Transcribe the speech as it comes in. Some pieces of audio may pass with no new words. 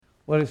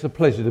Well, it's a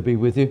pleasure to be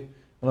with you,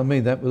 and I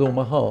mean that with all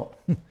my heart.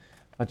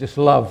 I just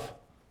love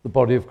the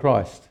body of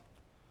Christ.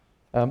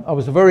 I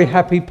was a very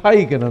happy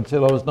pagan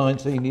until I was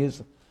 19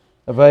 years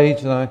of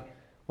age, and I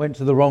went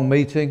to the wrong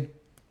meeting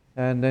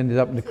and ended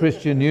up in the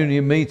Christian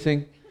Union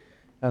meeting,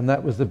 and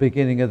that was the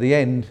beginning of the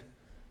end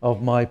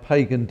of my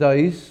pagan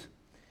days.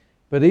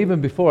 But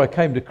even before I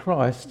came to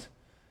Christ,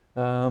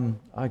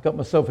 I got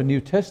myself a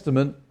New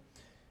Testament,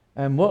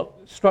 and what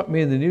struck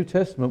me in the New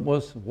Testament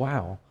was,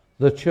 wow,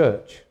 the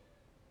church.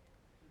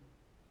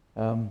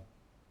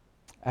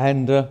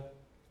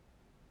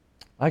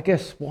 I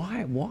guess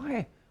why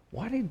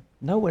did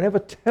no one ever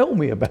tell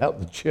me about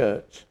the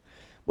church?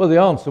 Well, the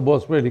answer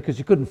was really because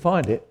you couldn't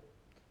find it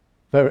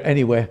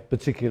anywhere,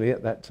 particularly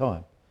at that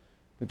time,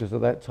 because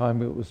at that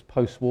time it was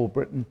post-war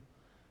Britain,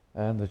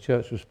 and the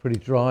church was pretty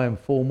dry and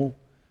formal,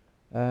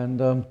 and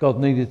God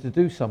needed to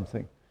do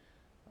something.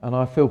 And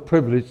I feel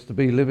privileged to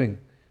be lived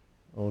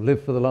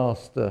for the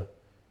last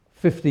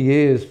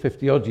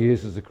 50 odd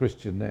years as a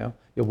Christian now.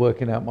 You're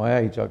working out my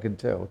age, I can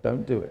tell.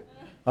 Don't do it.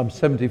 I'm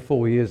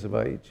 74 years of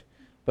age,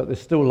 but there's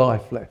still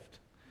life left.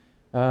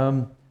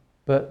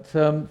 But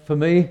for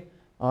me,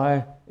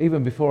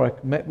 even before I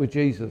met with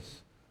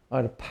Jesus, I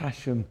had a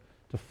passion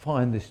to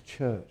find this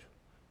church.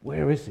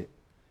 Where is it?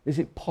 Is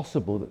it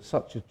possible that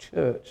such a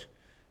church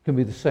can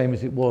be the same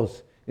as it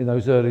was in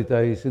those early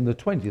days in the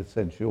 20th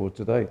century, or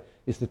today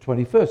is the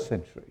 21st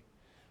century?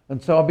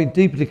 And so I've been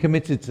deeply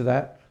committed to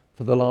that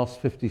for the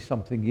last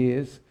 50-something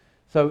years.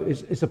 So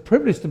it's a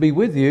privilege to be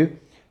with you,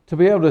 to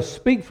be able to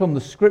speak from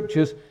the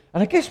Scriptures.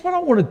 And I guess what I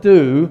want to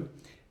do,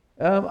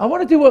 I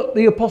want to do what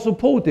the Apostle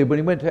Paul did when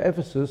he went to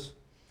Ephesus.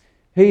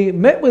 He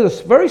met with a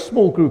very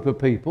small group of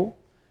people.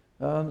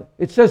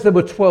 It says there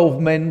were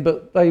 12 men,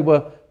 but they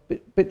were a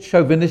bit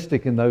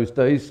chauvinistic in those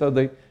days, so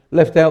they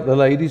left out the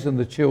ladies and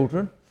the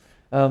children.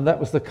 That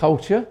was the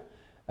culture.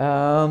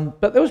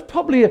 But there was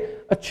probably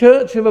a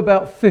church of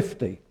about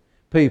 50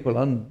 people,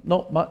 and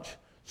not much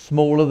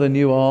smaller than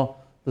you are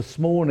this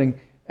morning.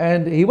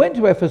 And he went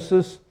to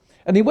Ephesus,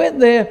 and he went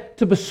there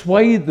to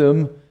persuade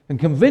them and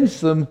convince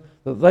them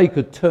that they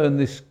could turn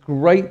this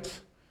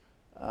great,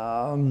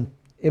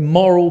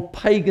 immoral,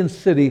 pagan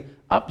city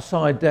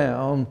upside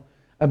down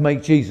and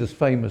make Jesus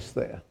famous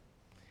there.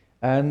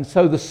 And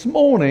so this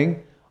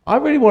morning, I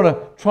really want to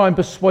try and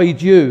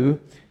persuade you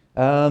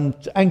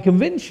and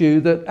convince you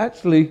that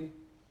actually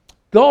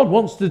God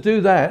wants to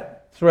do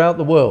that throughout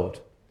the world.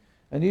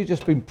 And you've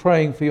just been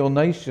praying for your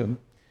nation.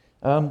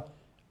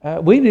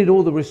 We need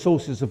all the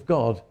resources of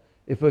God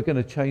if we're going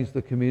to change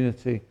the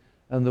community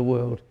and the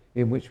world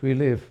in which we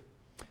live.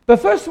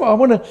 But first of all, I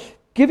want to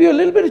give you a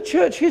little bit of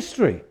church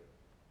history.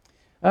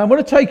 I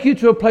want to take you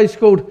to a place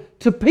called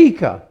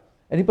Topeka.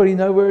 Anybody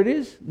know where it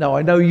is? No,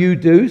 I know you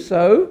do,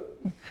 so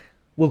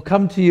we'll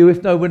come to you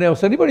if no one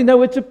else. Anybody know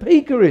where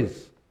Topeka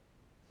is?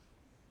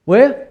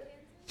 Where?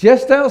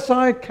 Just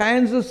outside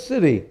Kansas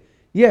City.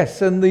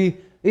 Yes, and the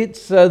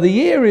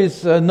year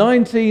is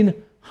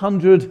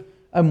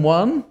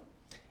 1901,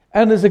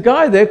 and there's a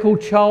guy there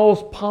called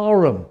Charles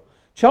Parham.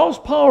 Charles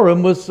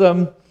Parham was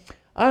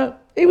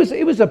he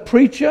was a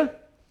preacher.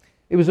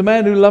 He was a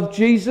man who loved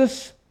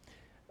Jesus.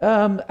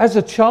 As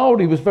a child,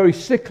 he was very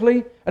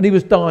sickly, and he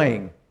was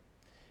dying.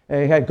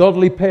 He had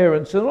godly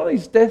parents, and on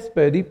his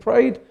deathbed, he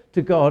prayed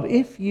to God,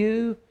 if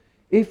you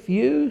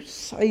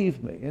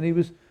save me, and he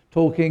was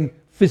talking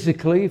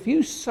physically, if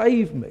you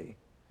save me,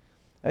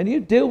 and you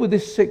deal with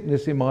this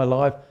sickness in my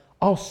life,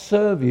 I'll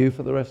serve you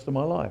for the rest of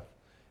my life.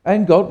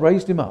 And God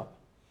raised him up,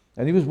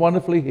 and he was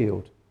wonderfully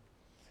healed.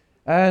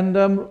 And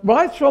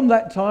right from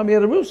that time, he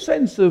had a real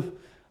sense of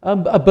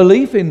a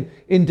belief in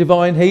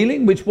divine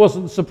healing, which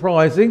wasn't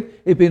surprising.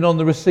 He'd been on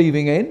the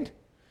receiving end.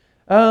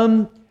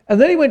 And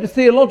then he went to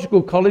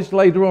theological college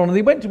later on, and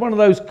he went to one of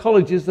those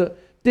colleges that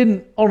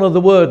didn't honour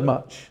the word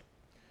much.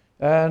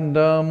 And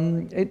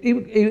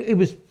he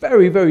was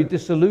very, very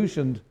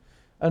disillusioned.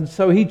 And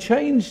so he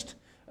changed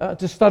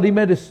to study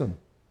medicine.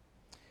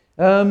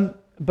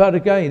 But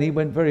again, he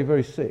went very,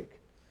 very sick.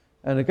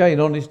 And again,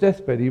 on his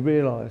deathbed, he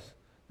realised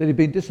that he'd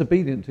been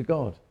disobedient to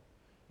God.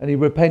 And he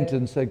repented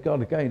and said,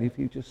 God, again, if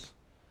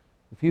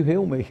you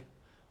heal me,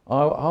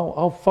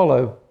 I'll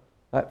follow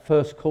that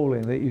first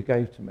calling that you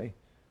gave to me.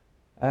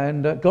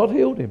 And God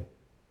healed him.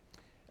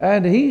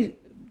 And he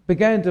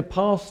began to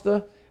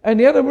pastor, and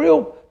he had a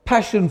real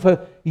passion for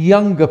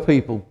younger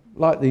people,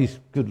 like these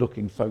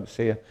good-looking folks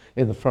here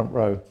in the front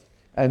row.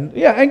 And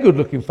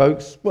good-looking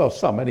folks, well,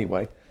 some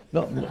anyway,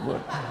 not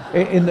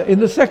in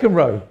the second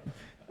row.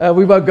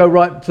 We won't go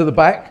right to the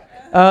back.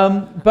 It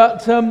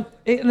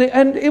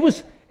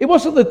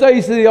wasn't the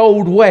days of the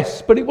Old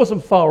West, but it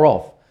wasn't far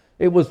off.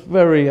 It was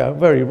very,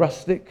 very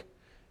rustic,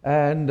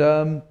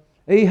 and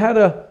he had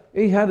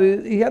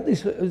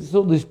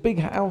this big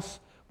house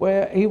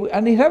where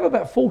he'd have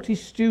about 40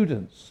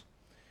 students,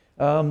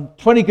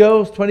 20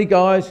 girls, 20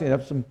 guys. He'd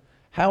have some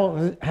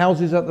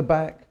houses at the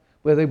back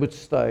where they would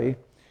stay,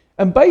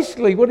 and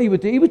basically what he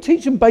would do, he would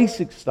teach them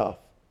basic stuff,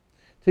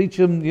 teach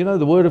them,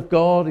 the Word of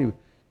God.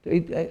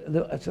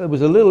 There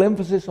was a little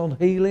emphasis on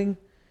healing,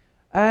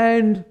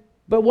 and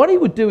But what he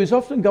would do is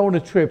often go on a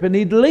trip and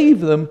he'd leave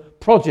them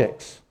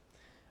projects.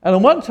 And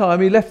on one time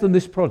he left them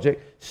this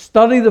project: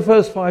 study the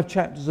first 5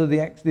 chapters of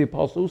the Acts of the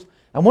Apostles,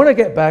 and when I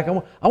get back,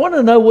 I want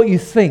to know what you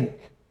think.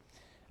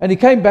 And he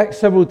came back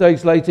several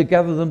days later,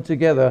 gathered them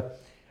together,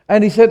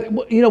 and he said,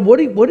 what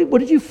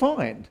did you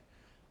find?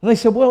 And they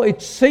said, well,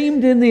 it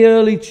seemed in the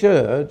early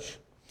church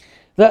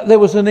that there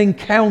was an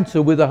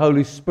encounter with the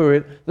Holy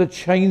Spirit that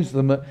changed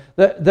them,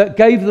 that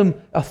gave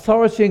them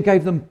authority and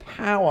gave them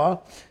power,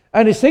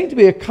 and it seemed to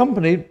be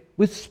accompanied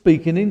with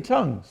speaking in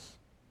tongues.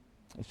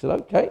 He said,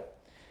 okay.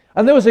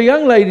 And there was a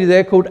young lady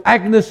there called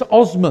Agnes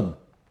Osman.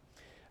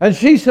 And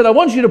she said, I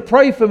want you to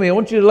pray for me. I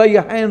want you to lay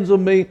your hands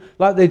on me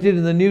like they did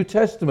in the New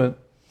Testament.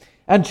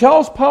 And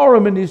Charles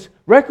Parham, in his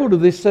record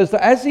of this, says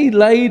that as he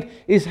laid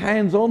his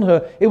hands on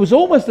her, it was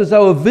almost as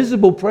though a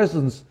visible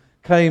presence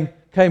came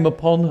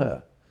upon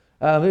her.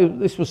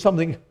 This was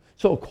something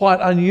sort of quite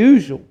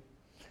unusual.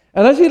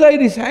 And as he laid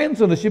his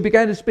hands on her, she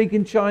began to speak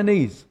in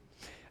Chinese.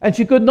 And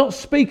she could not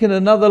speak in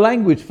another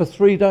language for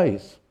 3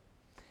 days.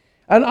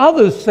 And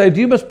others said,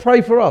 you must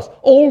pray for us.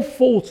 All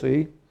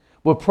 40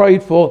 were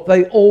prayed for.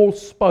 They all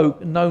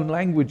spoke known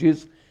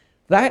languages.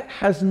 That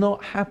has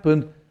not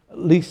happened, at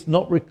least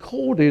not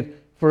recorded,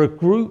 for a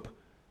group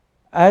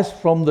as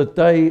from the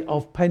day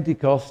of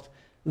Pentecost.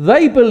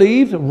 They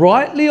believed,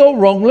 rightly or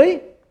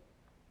wrongly,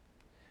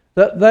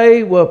 that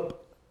they were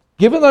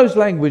given those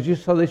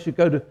languages so they should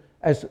go to,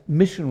 as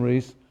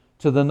missionaries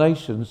to the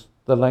nations,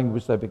 the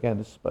language they began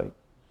to speak.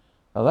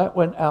 Now that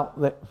went out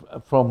that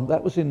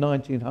was in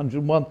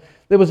 1901.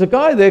 There was a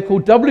guy there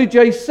called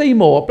W.J.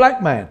 Seymour, a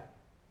black man.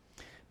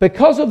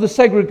 Because of the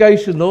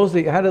segregation laws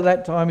that you had at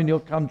that time in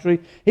your country,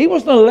 he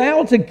wasn't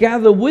allowed to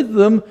gather with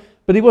them,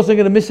 but he wasn't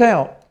going to miss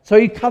out. So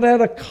he cut out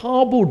a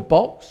cardboard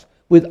box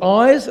with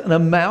eyes and a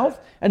mouth,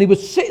 and he would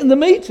sit in the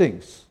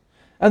meetings.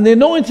 And the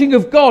anointing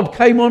of God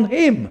came on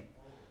him.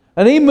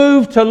 And he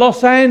moved to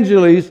Los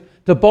Angeles,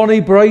 to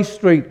Bonnie Bray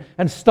Street,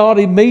 and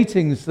started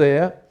meetings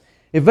there.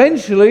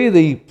 Eventually,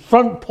 the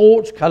front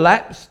porch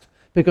collapsed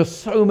because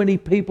so many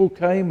people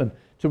came and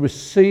to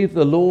receive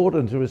the Lord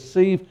and to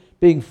receive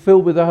being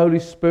filled with the Holy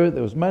Spirit.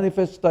 There was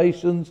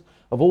manifestations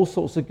of all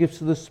sorts of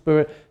gifts of the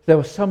Spirit. There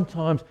was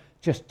sometimes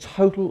just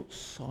total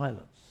silence.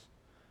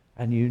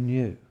 And you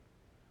knew,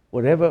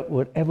 whatever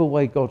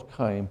way God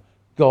came,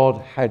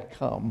 God had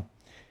come.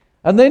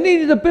 And they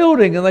needed a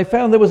building, and they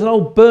found there was an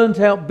old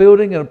burnt-out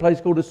building in a place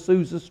called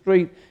Azusa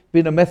Street,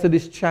 being a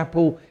Methodist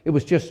chapel. It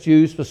was just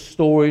used for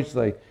storage.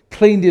 They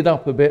cleaned it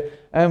up a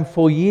bit, and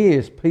for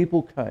years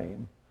people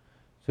came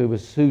to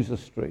Azusa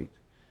Street.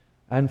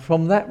 And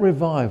from that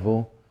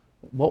revival,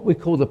 what we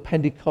call the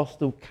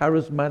Pentecostal,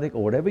 charismatic,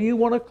 or whatever you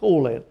want to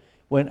call it,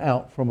 went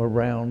out from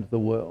around the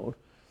world.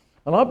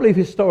 And I believe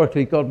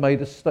historically God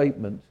made a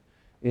statement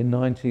in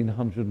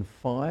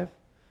 1905.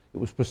 It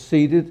was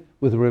preceded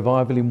with a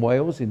revival in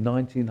Wales in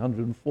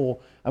 1904.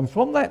 And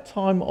from that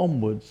time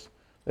onwards,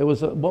 there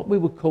was what we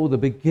would call the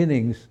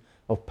beginnings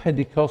of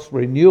Pentecost,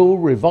 renewal,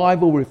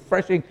 revival,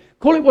 refreshing.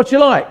 Call it what you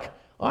like.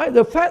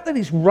 The fact that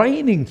it's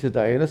raining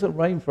today, and it hasn't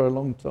rained for a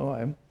long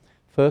time,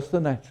 first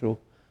the natural,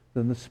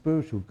 then the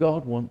spiritual.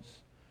 God wants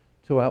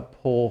to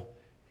outpour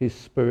his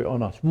Spirit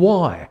on us.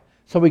 Why?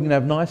 So we can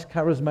have nice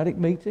charismatic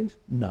meetings?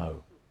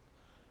 No.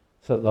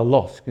 So that the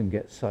lost can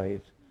get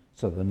saved,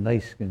 so the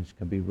nations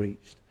can be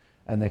reached,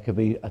 and there can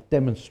be a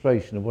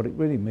demonstration of what it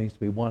really means to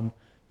be one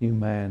new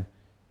man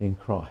in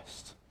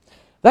Christ.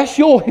 That's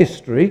your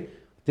history.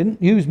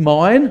 Didn't use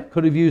mine.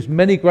 Could have used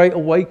many great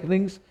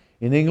awakenings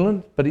in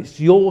England, but it's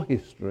your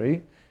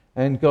history,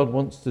 and God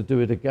wants to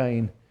do it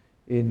again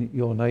in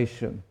your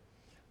nation.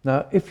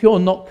 Now, if you're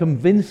not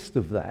convinced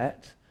of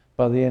that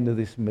by the end of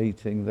this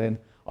meeting, then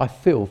I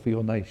feel for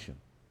your nation.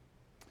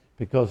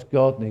 Because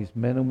God needs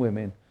men and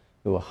women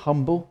who are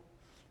humble,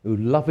 who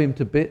love him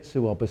to bits,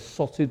 who are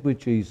besotted with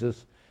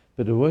Jesus,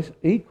 but who are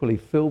equally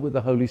filled with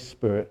the Holy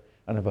Spirit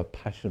and have a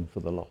passion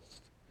for the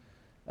lost.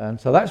 And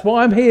so that's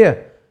why I'm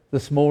here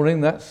this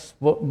morning. That's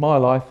what my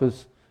life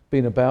has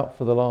been about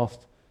for the last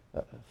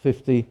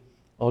 50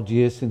 odd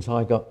years since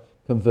I got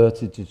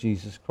converted to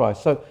Jesus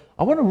Christ. So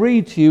I want to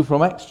read to you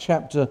from Acts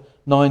chapter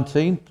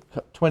 19,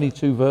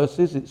 22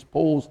 verses. It's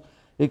Paul's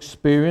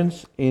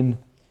experience in...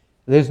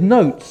 There's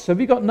notes. Have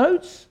you got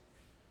notes?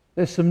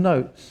 There's some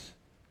notes.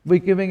 We're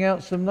giving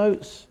out some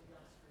notes.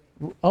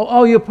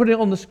 Oh, you're putting it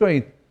on the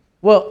screen.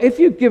 Well, if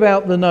you give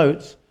out the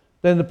notes,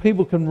 then the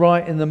people can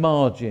write in the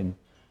margin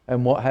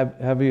and what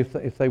have you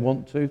if they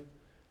want to.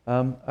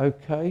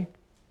 Okay.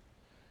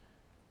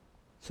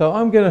 So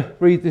I'm going to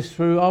read this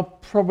through. I'll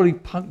probably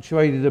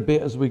punctuate it a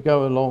bit as we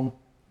go along.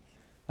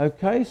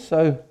 Okay,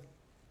 so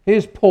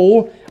here's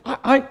Paul.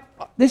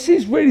 This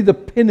is really the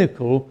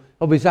pinnacle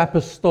of his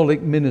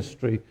apostolic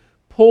ministry.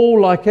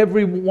 Paul, like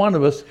every one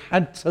of us,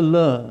 had to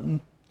learn.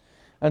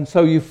 And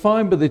so you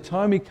find by the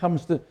time he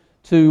comes to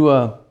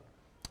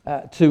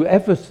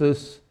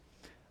Ephesus,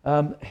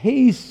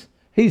 he's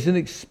an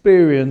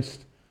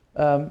experienced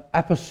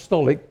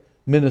apostolic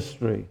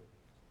ministry.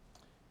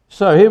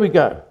 So here we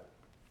go.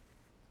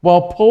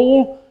 While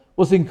Apollos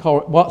was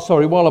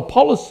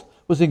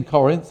in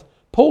Corinth,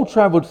 Paul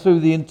travelled through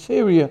the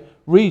interior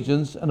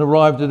regions and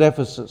arrived at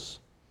Ephesus.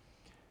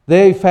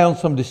 There he found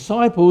some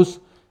disciples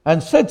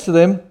and said to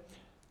them,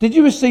 "Did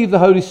you receive the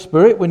Holy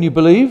Spirit when you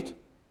believed?"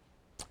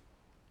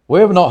 "We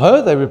have not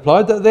heard," they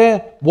replied, "that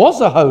there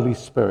was a Holy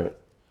Spirit."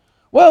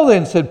 "Well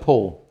then," said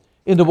Paul,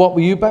 "into what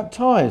were you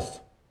baptized?"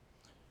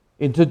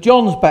 "Into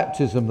John's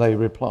baptism," they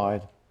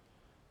replied.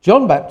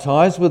 "John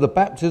baptized with a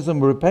baptism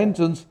of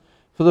repentance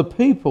for the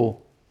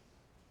people,"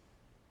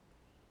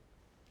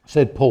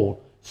 said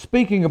Paul,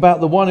 speaking about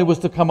the one who was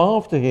to come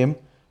after him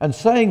and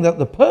saying that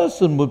the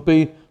person would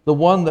be the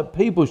one that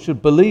people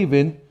should believe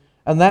in,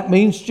 and that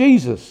means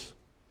Jesus.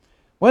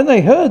 When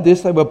they heard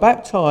this, they were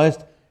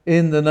baptized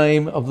in the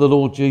name of the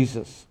Lord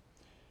Jesus.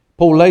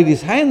 Paul laid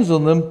his hands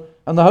on them,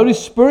 and the Holy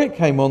Spirit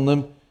came on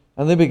them,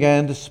 and they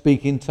began to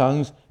speak in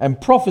tongues and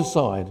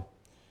prophesied.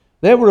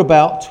 There were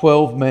about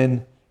 12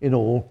 men in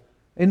all,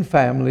 in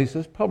families.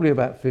 There's probably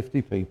about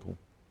 50 people.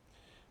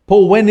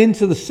 Paul went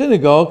into the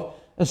synagogue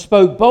and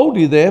spoke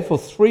boldly there for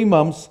 3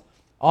 months,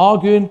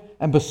 arguing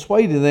and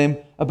persuading them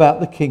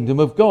about the kingdom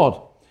of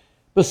God.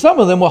 But some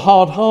of them were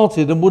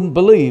hard-hearted and wouldn't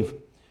believe,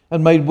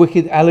 and made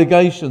wicked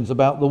allegations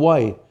about the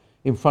way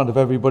in front of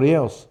everybody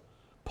else.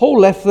 Paul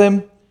left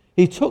them.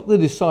 He took the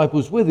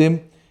disciples with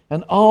him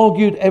and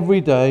argued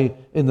every day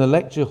in the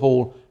lecture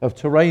hall of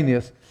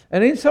Tyrannus.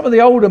 And in some of the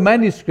older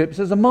manuscripts,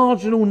 there's a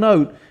marginal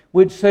note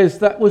which says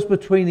that was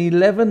between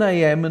 11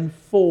 a.m. and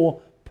 4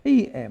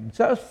 p.m.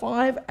 So that's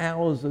 5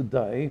 hours a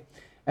day.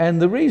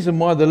 And the reason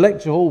why the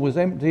lecture hall was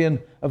empty and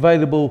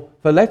available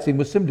for letting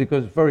was simply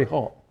because it's very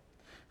hot.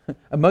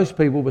 And most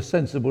people were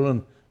sensible,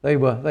 and they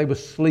were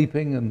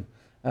sleeping and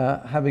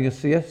having a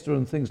siesta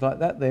and things like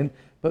that then.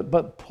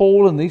 But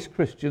Paul and these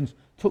Christians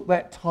took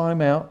that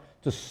time out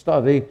to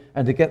study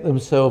and to get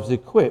themselves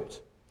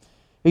equipped.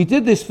 He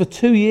did this for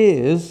 2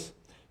 years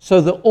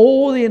so that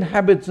all the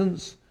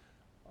inhabitants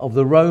of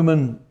the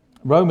Roman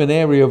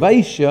area of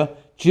Asia,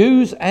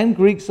 Jews and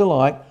Greeks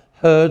alike,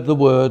 heard the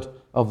word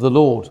of the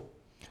Lord.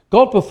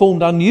 God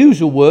performed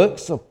unusual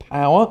works of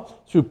power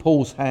through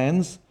Paul's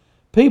hands.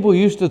 People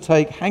used to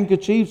take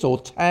handkerchiefs or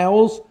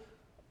towels,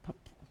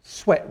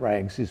 sweat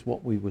rags is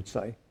what we would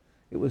say.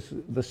 It was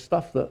the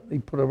stuff that he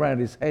put around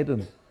his head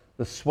and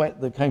the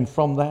sweat that came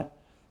from that.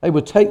 They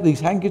would take these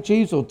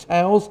handkerchiefs or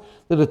towels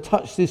that had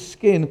touched his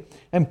skin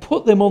and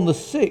put them on the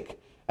sick,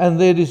 and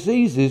their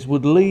diseases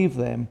would leave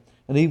them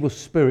and evil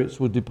spirits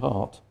would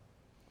depart.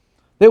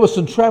 There were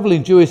some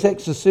travelling Jewish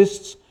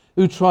exorcists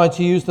who tried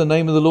to use the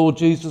name of the Lord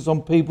Jesus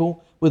on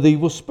people with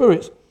evil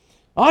spirits.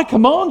 "I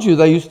command you,"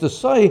 they used to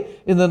say,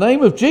 "in the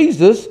name of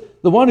Jesus,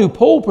 the one who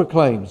Paul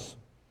proclaims."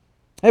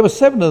 There were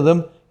 7 of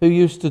them who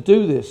used to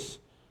do this.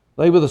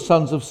 They were the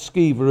sons of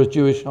Sceva, a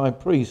Jewish high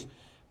priest.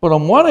 But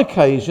on one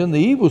occasion, the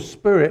evil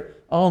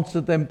spirit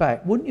answered them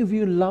back. Wouldn't you of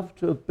you love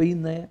to have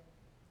been there?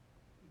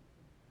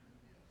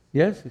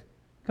 Yes? It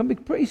can be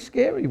pretty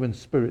scary when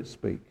spirits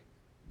speak.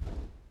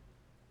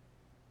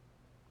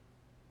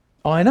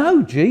 "I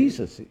know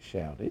Jesus," it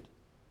shouted,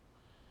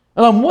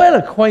 "and I'm well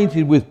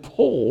acquainted with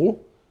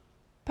Paul,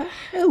 but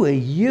who are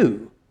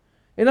you?"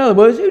 In other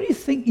words, who do you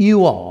think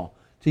you are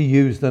to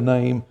use the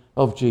name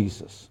of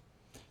Jesus?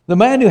 The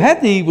man who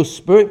had the evil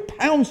spirit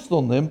pounced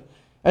on them,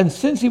 and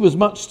since he was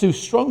much too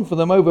strong for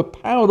them,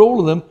 overpowered all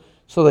of them,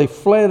 so they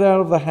fled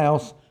out of the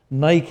house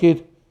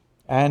naked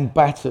and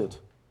battered.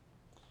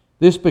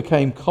 This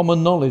became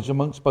common knowledge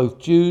amongst both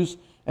Jews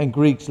and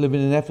Greeks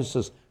living in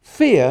Ephesus.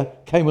 Fear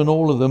came on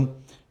all of them,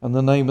 and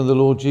the name of the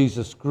Lord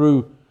Jesus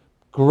grew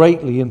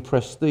greatly in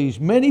prestige.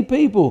 Many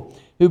people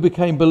who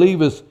became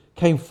believers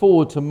came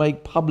forward to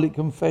make public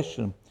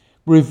confession,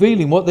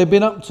 revealing what they'd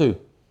been up to.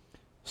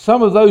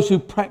 Some of those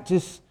who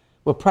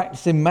were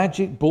practicing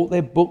magic brought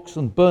their books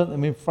and burnt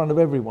them in front of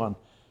everyone.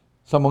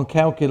 Someone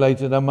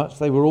calculated how much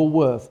they were all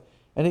worth,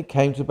 and it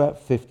came to about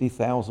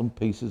 50,000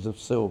 pieces of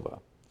silver.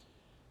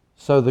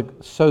 So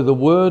the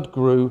word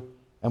grew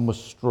and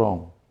was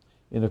strong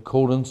in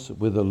accordance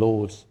with the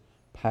Lord's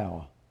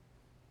power.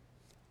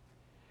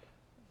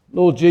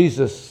 Lord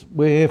Jesus,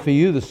 we're here for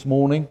you this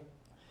morning.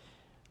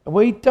 And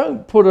we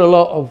don't put a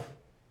lot of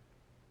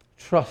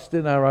trust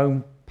in our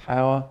own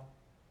power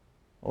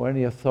or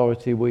any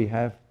authority we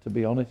have, to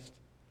be honest.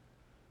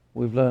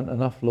 We've learnt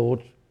enough,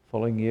 Lord,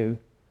 following you,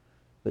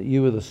 that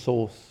you are the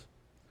source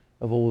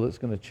of all that's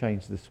going to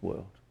change this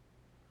world.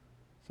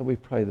 So we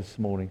pray this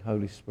morning,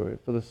 Holy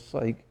Spirit, for the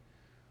sake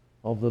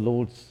of the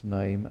Lord's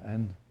name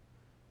and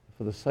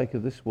for the sake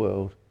of this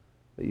world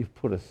that you've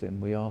put us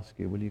in, we ask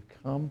you, will you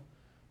come,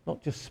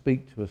 not just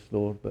speak to us,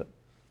 Lord, but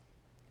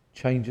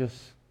change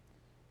us,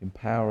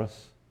 empower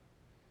us,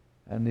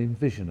 and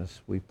envision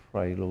us, we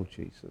pray, Lord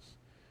Jesus,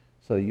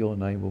 so that your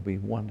name will be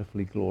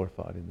wonderfully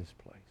glorified in this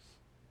place.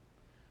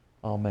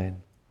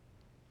 Amen.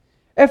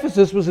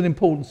 Ephesus was an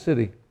important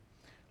city.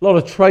 A lot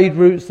of trade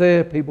routes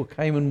there, people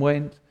came and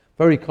went,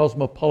 very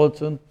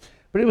cosmopolitan.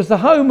 But it was the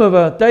home of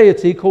a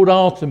deity called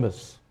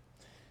Artemis.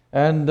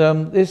 And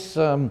this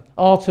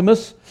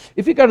Artemis,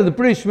 if you go to the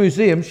British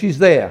Museum, she's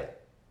there.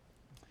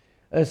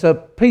 It's a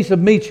piece of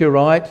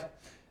meteorite,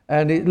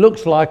 and it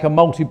looks like a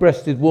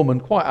multi-breasted woman,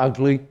 quite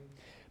ugly.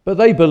 But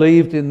they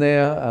believed in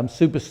their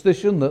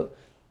superstition that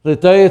the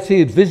deity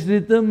had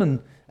visited them, and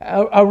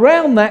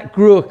around that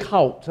grew a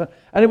cult,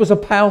 and it was a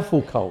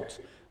powerful cult.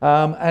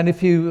 And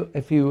if you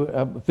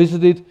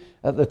visited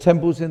at the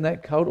temples in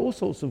that cult, all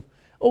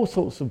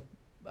sorts of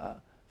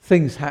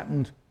things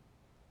happened,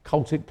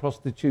 cultic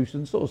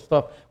prostitution, sort of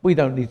stuff we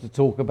don't need to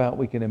talk about.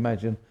 We can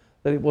imagine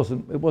that it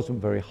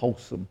wasn't very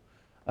wholesome.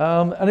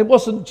 And it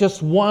wasn't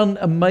just one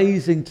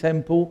amazing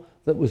temple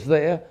that was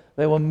there.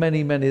 There were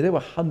many. There were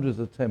hundreds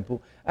of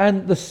temples.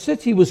 And the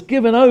city was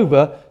given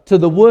over to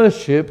the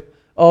worship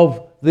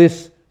of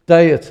this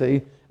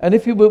deity. And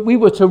if we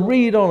were to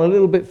read on a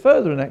little bit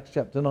further in Acts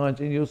chapter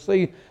 19, you'll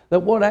see that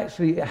what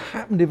actually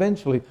happened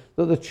eventually,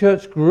 that the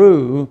church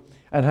grew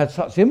and had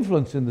such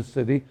influence in the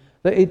city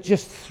that it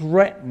just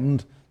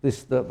threatened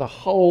the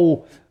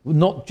whole,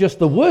 not just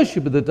the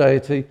worship of the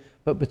deity,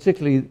 but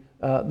particularly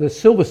the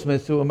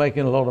silversmiths who were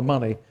making a lot of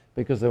money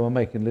because they were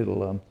making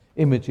little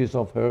images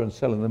of her and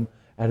selling them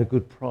at a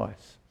good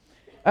price.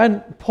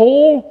 And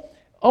Paul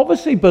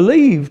obviously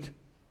believed,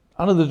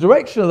 under the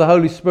direction of the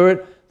Holy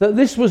Spirit, that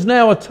this was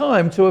now a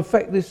time to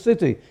affect this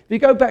city. If you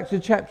go back to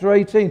chapter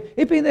 18,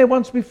 he'd been there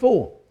once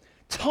before.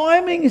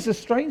 Timing is a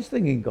strange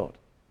thing in God.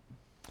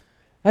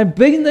 And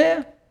being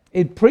there,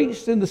 he'd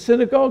preached in the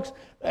synagogues.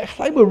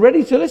 They were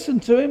ready to listen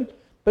to him,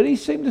 but he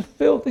seemed to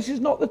feel this is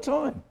not the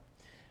time.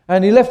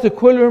 And he left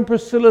Aquila and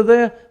Priscilla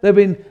there.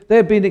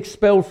 They'd been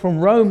expelled from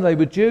Rome. They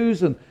were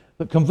Jews and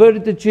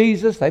converted to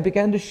Jesus. They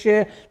began to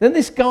share. Then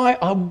this guy,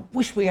 I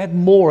wish we had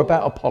more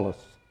about Apollos.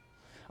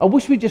 I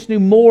wish we just knew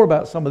more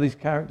about some of these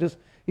characters.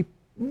 He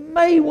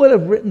may well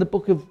have written the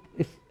book of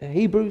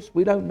Hebrews.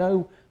 We don't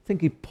know. I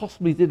think he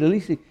possibly did. At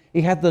least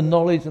he had the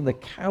knowledge and the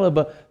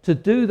caliber to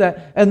do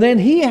that. And then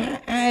he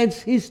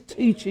adds his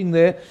teaching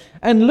there.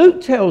 And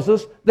Luke tells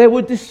us there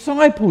were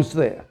disciples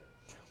there.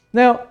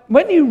 Now,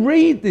 when you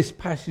read this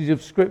passage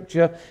of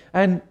Scripture,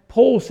 and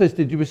Paul says,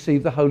 did you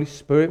receive the Holy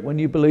Spirit when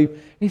you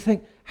believe? You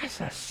think,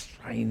 that's a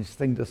strange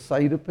thing to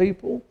say to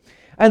people.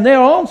 And their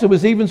answer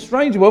was even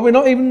stranger. Well,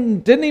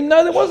 didn't even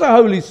know there was a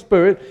Holy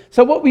Spirit.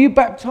 So what were you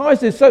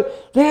baptized in? So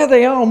there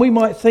they are, and we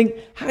might think,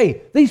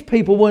 hey, these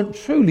people weren't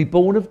truly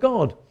born of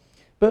God.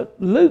 But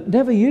Luke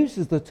never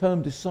uses the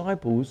term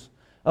disciples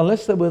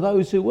unless there were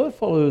those who were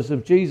followers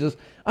of Jesus.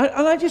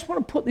 And I just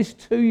want to put this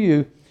to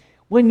you.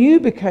 When you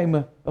became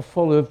a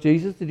follower of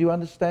Jesus, did you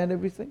understand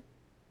everything?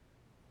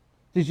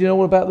 Did you know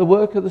all about the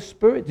work of the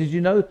Spirit? Did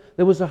you know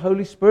there was a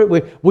Holy Spirit?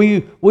 Were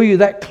you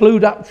that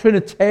clued up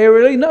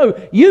Trinitarianly?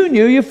 No, you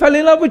knew you fell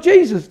in love with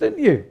Jesus,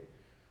 didn't you?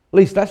 At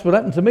least that's what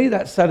happened to me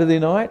that Saturday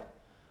night.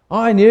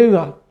 I knew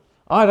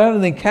I'd had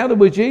an encounter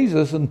with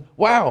Jesus, and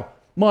wow,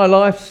 my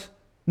life's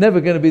never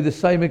going to be the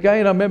same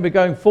again. I remember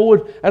going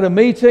forward at a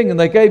meeting and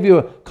they gave you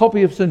a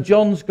copy of St.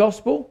 John's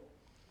Gospel.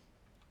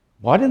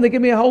 Why didn't they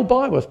give me a whole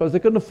Bible? I suppose they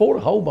couldn't afford a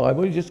whole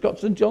Bible. You just got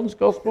St. John's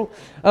Gospel.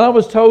 And I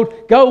was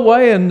told, go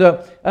away and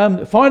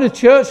find a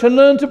church and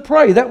learn to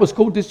pray. That was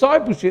called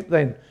discipleship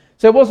then.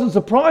 So it wasn't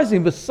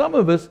surprising, but some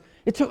of us,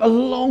 it took a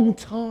long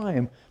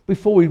time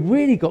before we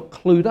really got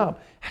clued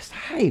up as to,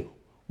 hey,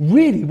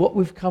 really what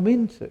we've come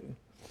into.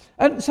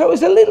 And so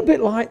it's a little bit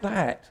like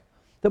that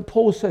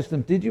Paul says to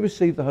them, did you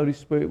receive the Holy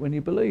Spirit when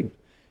you believed?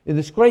 In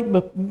this great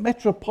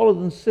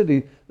metropolitan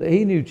city that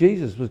he knew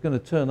Jesus was going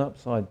to turn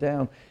upside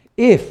down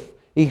if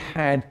he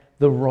had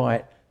the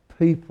right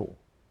people.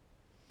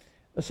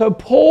 So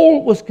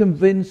Paul was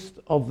convinced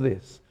of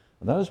this.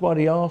 And that is why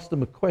he asked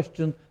them a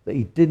question that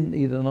he didn't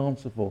need an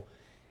answer for.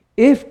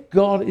 If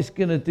God is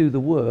going to do the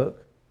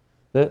work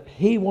that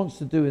he wants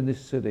to do in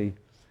this city,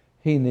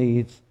 he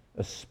needs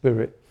a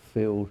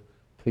Spirit-filled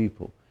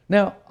people.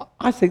 Now,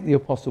 I think the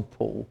Apostle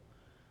Paul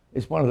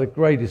is one of the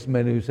greatest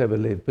men who's ever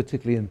lived,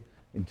 particularly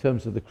in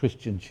terms of the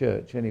Christian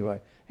church anyway.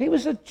 He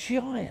was a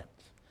giant.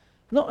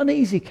 Not an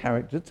easy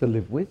character to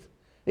live with.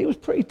 He was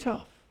pretty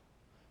tough.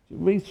 You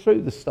read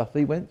through the stuff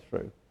he went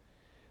through.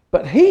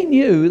 But he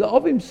knew that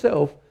of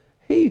himself,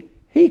 he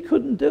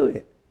couldn't do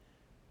it.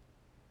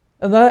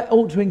 And that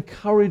ought to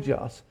encourage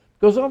us,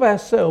 because of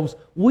ourselves,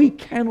 we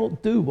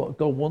cannot do what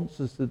God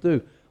wants us to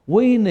do.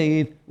 We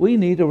need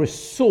a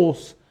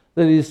resource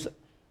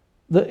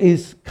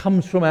that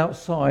comes from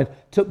outside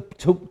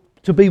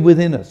to be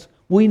within us.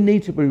 We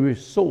need to be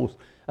resourced.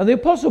 And the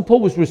Apostle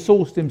Paul was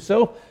resourced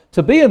himself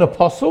to be an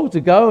apostle,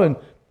 to go and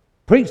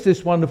preach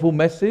this wonderful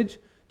message,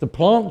 to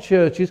plant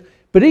churches.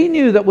 But he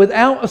knew that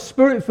without a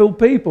Spirit-filled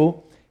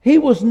people, he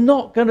was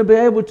not going to be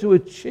able to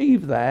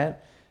achieve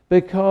that,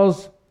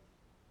 because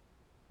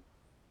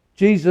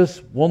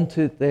Jesus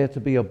wanted there to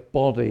be a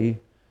body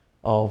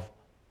of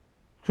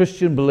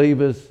Christian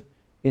believers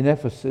in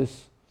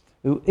Ephesus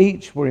who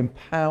each were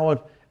empowered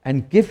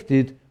and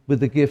gifted with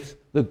the gifts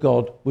that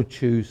God would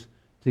choose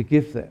to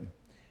give them.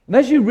 And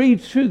as you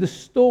read through the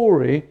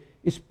story,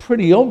 it's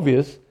pretty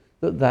obvious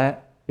that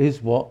that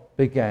is what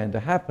began to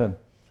happen.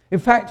 In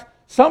fact,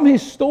 some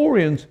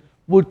historians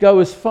would go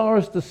as far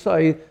as to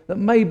say that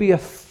maybe a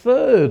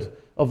third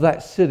of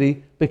that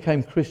city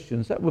became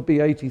Christians. That would be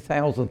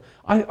 80,000.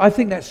 I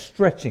think that's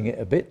stretching it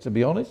a bit, to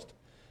be honest.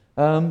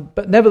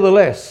 But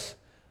nevertheless,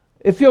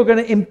 if you're going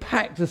to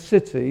impact a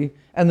city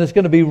and there's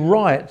going to be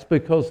riots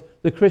because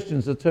the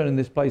Christians are turning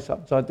this place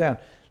upside down,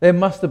 there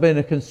must have been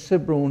a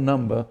considerable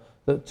number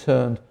that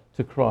turned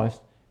to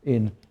Christ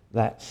in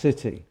that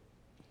city.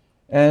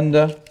 And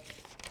I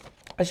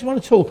just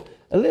want to talk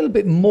a little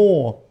bit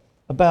more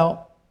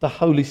about the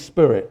Holy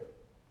Spirit.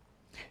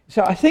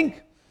 So I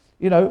think,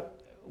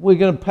 we're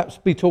going to perhaps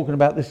be talking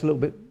about this a little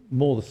bit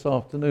more this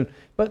afternoon.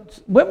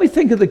 But when we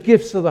think of the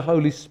gifts of the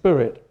Holy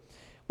Spirit,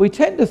 we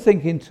tend to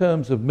think in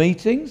terms of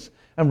meetings,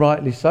 and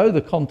rightly so.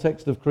 The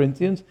context of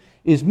Corinthians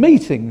is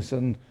meetings,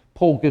 and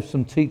Paul gives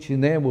some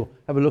teaching there. We'll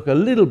have a look a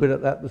little bit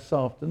at that this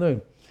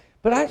afternoon.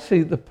 But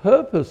actually, the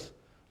purpose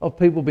of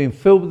people being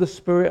filled with the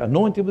Spirit,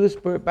 anointed with the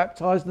Spirit,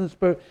 baptized in the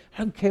Spirit,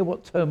 I don't care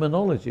what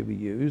terminology we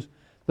use,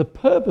 the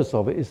purpose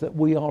of it is that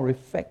we are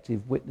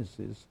effective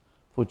witnesses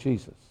for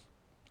Jesus.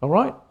 All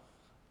right?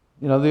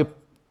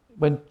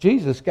 When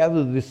Jesus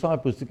gathered the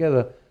disciples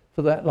together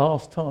for that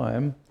last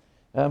time,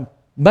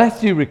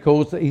 Matthew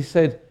records that he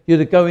said, you're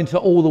to go into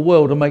all the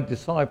world and make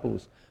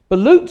disciples. But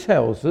Luke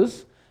tells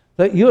us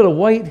that you're to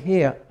wait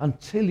here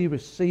until you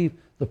receive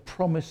the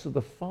promise of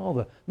the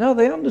Father. Now,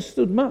 they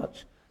understood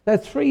much. They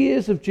had 3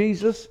 years of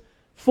Jesus,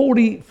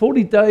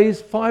 40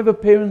 days, 5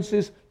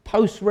 appearances,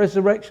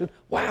 post-resurrection.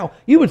 Wow,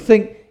 you would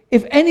think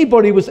if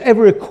anybody was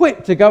ever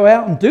equipped to go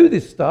out and do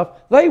this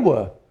stuff, they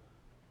were.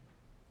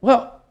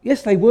 Well,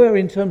 yes, they were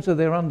in terms of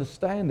their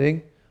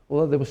understanding,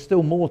 although there was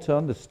still more to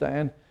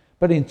understand.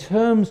 But in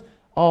terms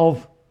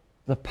of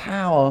the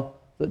power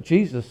that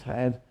Jesus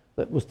had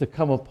that was to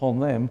come upon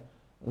them,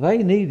 they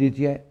needed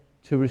yet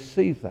to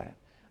receive that.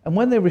 And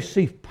when they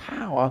received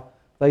power,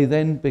 they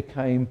then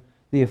became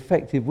the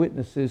effective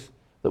witnesses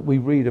that we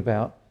read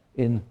about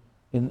in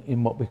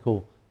what we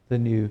call the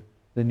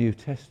New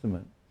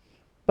Testament.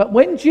 But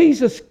when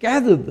Jesus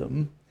gathered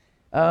them,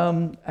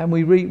 and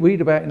we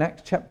read about in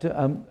Acts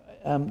chapter,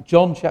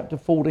 John chapter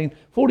 14,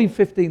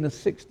 15 and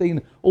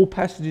 16, all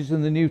passages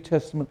in the New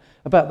Testament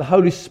about the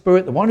Holy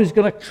Spirit, the one who's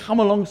going to come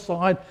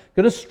alongside,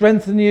 going to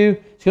strengthen you,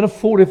 he's going to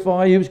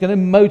fortify you, he's going to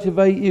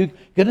motivate you,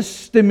 going to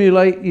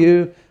stimulate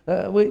you.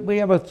 We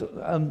have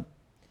a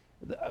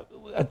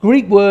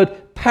Greek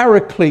word,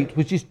 paraclete,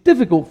 which is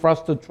difficult for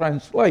us to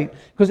translate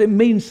because it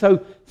means so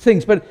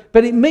things, but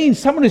it means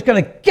someone who's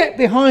going to get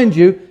behind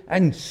you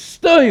and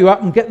stir you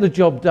up and get the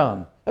job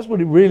done. That's what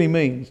it really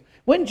means.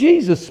 When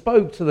Jesus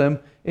spoke to them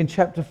in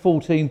chapter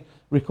 14,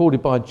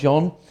 recorded by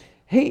John,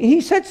 he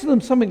said to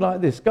them something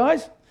like this: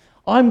 guys,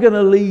 I'm going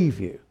to leave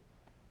you,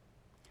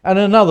 and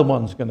another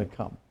one's going to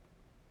come.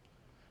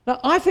 Now,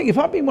 I think if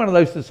I'd been one of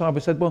those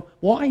disciples, said, well,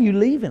 why are you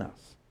leaving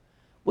us?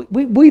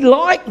 We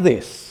like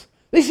this.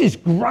 This is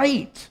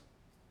great.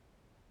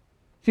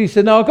 She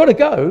said, no, I've got to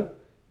go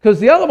because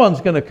the other one's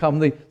going to come.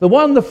 The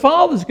one the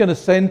Father's going to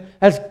send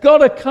has got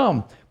to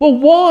come. Well,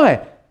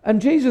 why?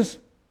 And Jesus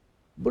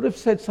would have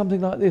said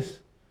something like this: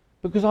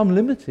 because I'm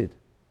limited.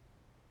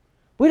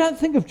 We don't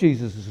think of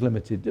Jesus as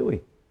limited, do we?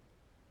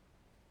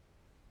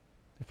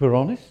 If we're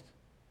honest,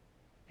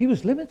 he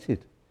was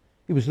limited.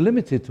 He was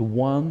limited to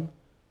one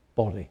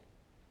body.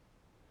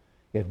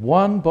 He had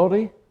one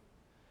body,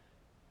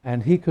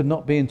 and he could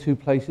not be in 2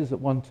 places at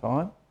one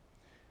time.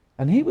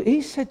 And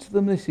he said to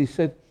them this, he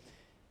said,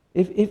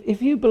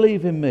 if you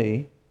believe in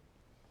me,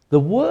 the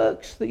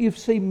works that you've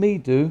seen me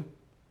do,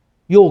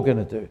 you're going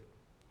to do.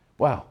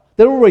 Wow.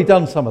 They'd already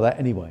done some of that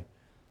anyway.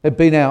 They'd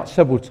been out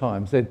several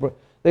times.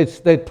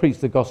 They'd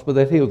preached the gospel.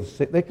 They'd healed the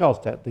sick. They'd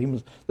cast out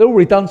demons. They'd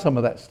already done some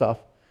of that stuff.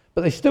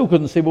 But they still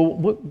couldn't see,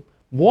 well,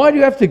 why do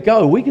you have to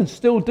go? We can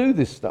still do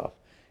this stuff.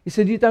 He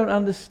said, you don't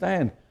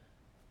understand.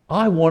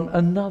 I want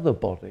another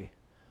body.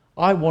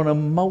 I want a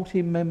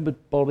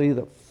multi-membered body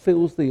that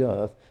fills the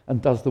earth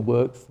and does the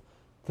works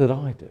that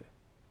I do.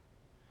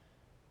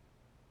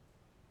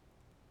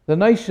 The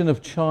nation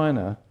of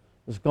China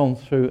has gone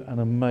through an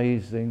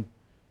amazing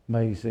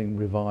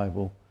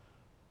revival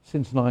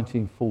since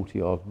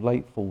 1940 or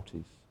late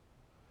 40s.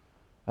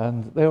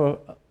 And there are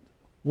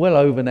well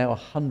over now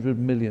 100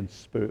 million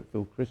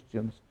Spirit-filled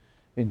Christians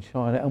in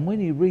China. And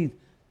when you read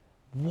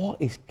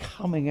what is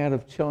coming out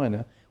of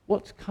China,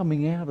 what's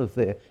coming out of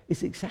there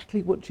is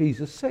exactly what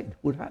Jesus said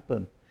would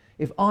happen.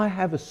 If I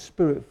have a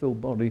Spirit-filled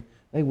body,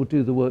 they will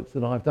do the works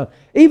that I've done.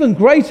 Even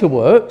greater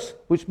works,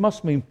 which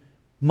must mean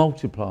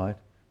multiplied,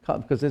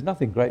 because there's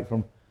nothing great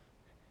from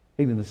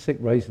healing the sick,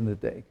 raising the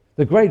dead.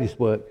 The greatest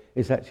work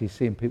is actually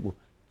seeing people's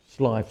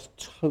lives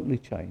totally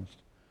changed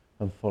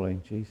and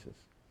following Jesus.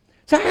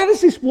 So how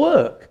does this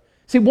work?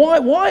 See,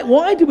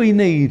 why do we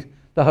need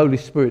the Holy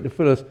Spirit to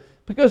fill us?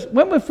 Because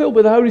when we're filled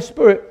with the Holy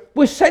Spirit,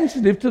 we're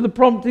sensitive to the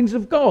promptings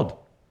of God.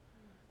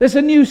 There's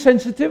a new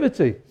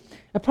sensitivity.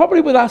 And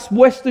probably with us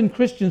Western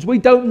Christians, we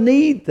don't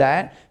need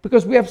that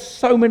because we have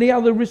so many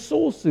other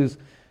resources.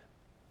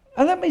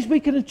 And that means we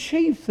can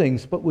achieve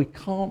things, but we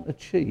can't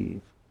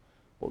achieve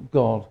what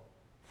God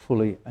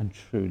fully and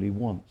truly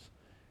wants.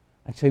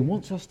 And so he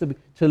wants us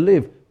to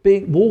live,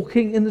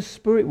 walking in the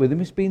Spirit with him,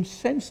 is being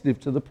sensitive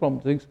to the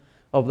promptings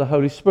of the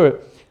Holy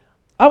Spirit.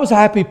 I was a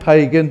happy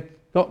pagan,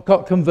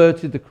 got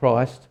converted to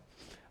Christ,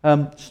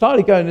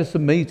 started going to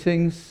some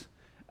meetings,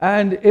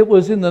 And it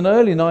was in the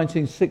early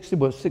 1960s,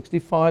 well,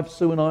 65,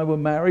 Sue and I were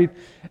married.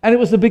 And it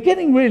was the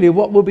beginning, really, of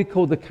what would be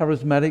called the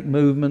charismatic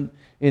movement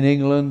in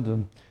England.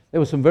 And there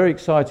were some very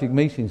exciting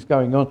meetings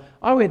going on.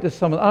 I went to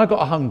some, and I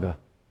got a hunger.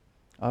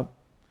 In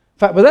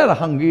fact, without a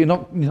hunger, you're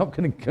not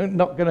going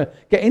to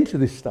get into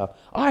this stuff.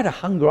 I had a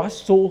hunger. I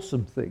saw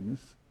some things.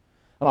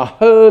 And I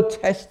heard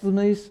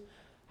testimonies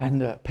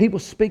and people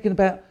speaking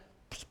about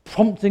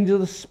promptings of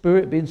the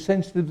Spirit, being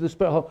sensitive to the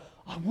Spirit.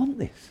 I want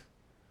this.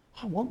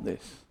 I want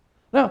this.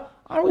 Now,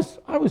 I was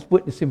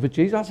witnessing for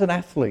Jesus. I was an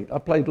athlete. I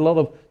played a lot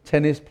of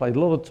tennis, played a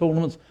lot of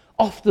tournaments.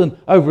 Often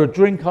over a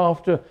drink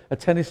after a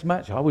tennis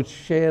match, I would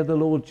share the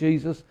Lord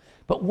Jesus.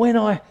 But when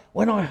I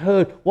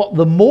heard what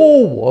the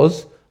more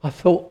was, I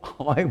thought,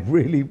 I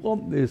really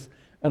want this.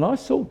 And I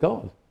saw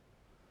God.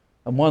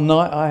 And one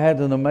night I had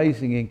an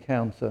amazing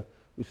encounter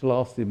which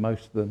lasted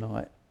most of the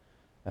night.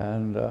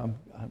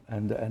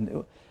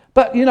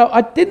 But, you know,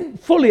 I didn't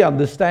fully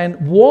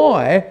understand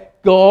why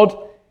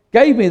God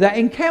gave me that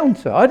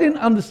encounter. I didn't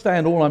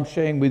understand all I'm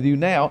sharing with you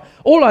now.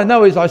 All I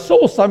know is I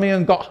saw something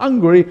and got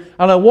hungry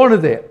and I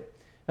wanted it.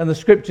 And the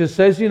scripture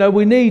says, you know,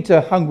 we need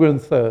to hunger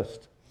and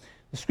thirst.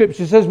 The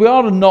scripture says we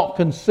are to knock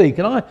and seek.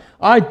 And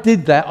I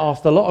did that,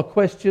 asked a lot of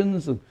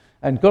questions and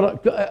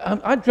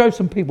I drove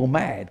some people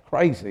mad,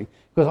 crazy,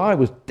 because I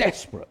was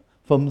desperate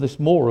for this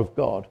more of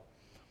God.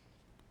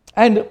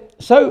 And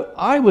so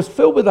I was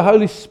filled with the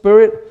Holy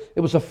Spirit.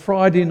 It was a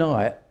Friday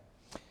night.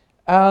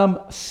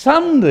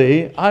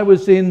 Sunday, I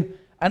was in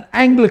an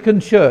Anglican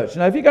church.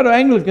 Now, if you go to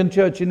Anglican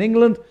church in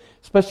England,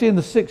 especially in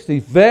the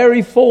 60s,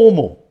 very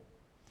formal,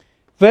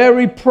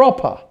 very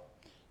proper.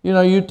 You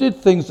know, you did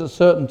things at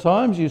certain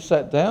times. You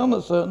sat down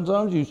at certain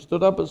times. You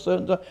stood up at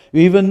certain times.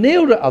 You even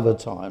kneeled at other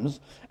times.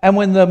 And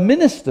when the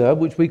minister,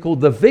 which we called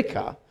the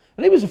vicar,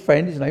 and he was a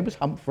friend, his name was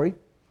Humphrey,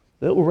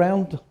 little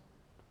round,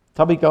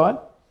 tubby guy.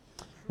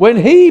 When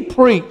he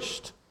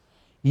preached,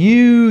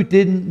 you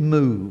didn't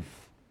move.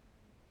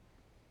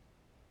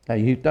 Now,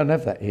 you don't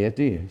have that here,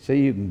 do you? So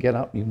you can get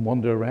up, you can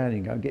wander around, you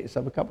can go and get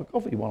yourself a cup of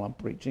coffee while I'm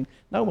preaching.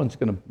 No one's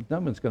going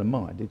to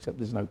mind, except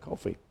there's no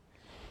coffee.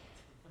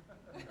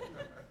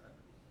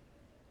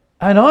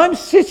 And I'm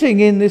sitting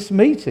in this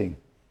meeting,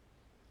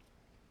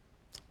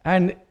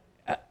 and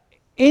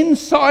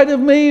inside of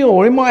me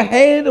or in my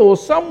head or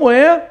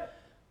somewhere,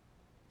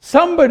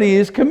 somebody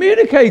is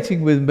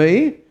communicating with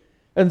me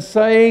and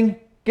saying,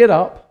 get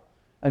up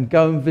and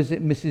go and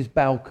visit Mrs.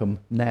 Balcom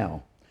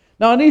now.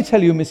 Now, I need to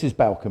tell you who Mrs.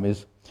 Balcom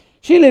is.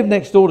 She lived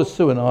next door to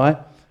Sue and I,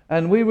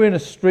 and we were in a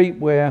street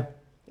where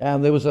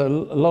there was a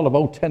lot of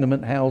old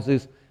tenement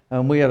houses,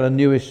 and we had a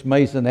newish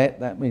maisonette.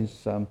 That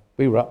means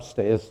we were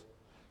upstairs.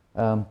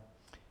 I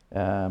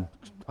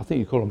think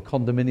you call them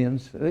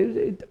condominiums.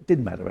 It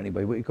didn't matter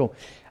anyway what you call them.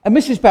 And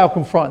Mrs.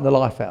 Balcom frightened the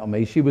life out of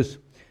me. She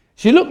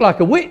looked like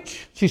a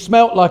witch. She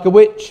smelt like a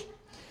witch.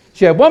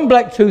 She had one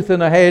black tooth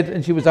in her head,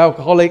 and she was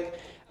alcoholic.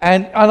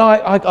 And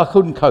I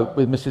couldn't cope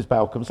with Mrs.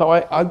 Balcom, so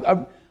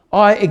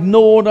I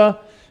ignored her.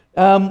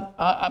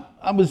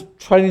 I was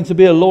training to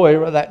be a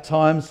lawyer at that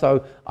time,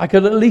 so I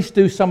could at least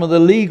do some of the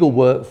legal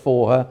work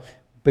for her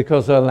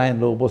because her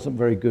landlord wasn't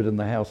very good and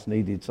the house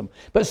needed some.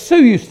 But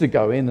Sue used to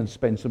go in and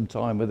spend some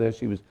time with her.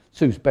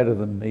 Sue's better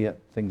than me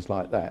at things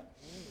like that.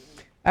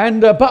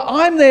 And but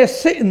I'm there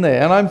sitting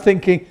there and I'm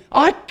thinking,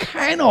 I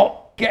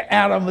cannot get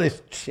out of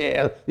this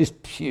chair, this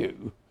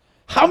pew.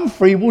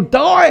 Humphrey will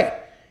die.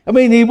 I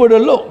mean, he would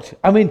have looked.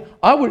 I mean,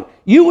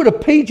 you would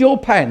have peed your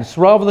pants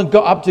rather than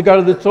got up to go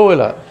to the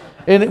toilet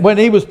when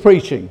he was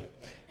preaching.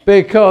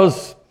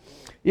 Because,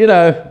 you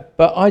know,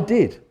 but I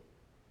did.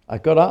 I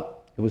got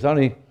up. It was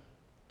only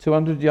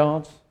 200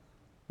 yards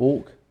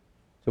walk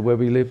to where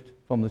we lived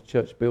from the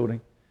church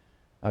building.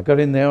 I got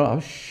in there. I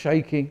was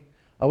shaking.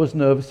 I was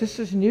nervous. This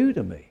is new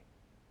to me.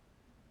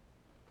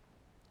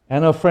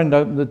 And her friend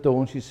opened the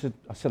door and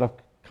I said, I've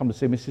come to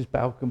see Mrs.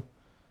 Balcom.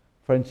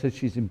 Friend said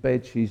she's in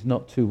bed. She's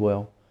not too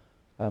well.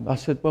 I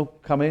said, well,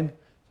 come in.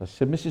 I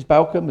said, Mrs.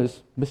 Balcom,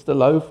 there's Mr.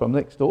 Lowe from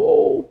next door.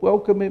 Oh,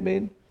 welcome him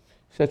in.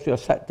 I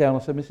sat down. I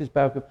said, Mrs.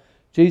 Balcom,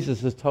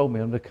 Jesus has told me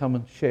I'm going to come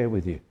and share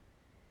with you.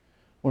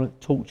 I want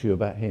to talk to you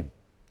about him.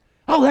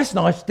 Oh, that's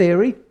nice,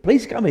 dearie.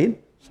 Please come in.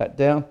 Sat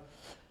down.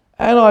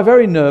 And I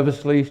very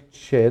nervously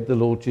shared the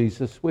Lord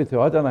Jesus with her.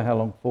 I don't know how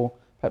long for,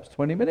 perhaps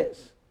 20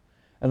 minutes.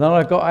 And then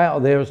I got out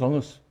of there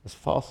as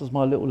fast as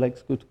my little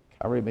legs could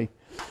carry me.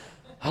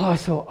 And I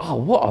thought, oh,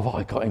 what have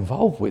I got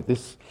involved with?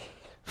 This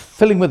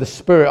filling with the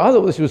Spirit. I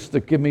thought this was to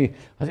give me,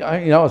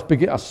 I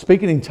was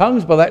speaking in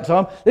tongues by that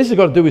time. This has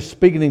got to do with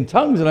speaking in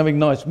tongues and having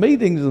nice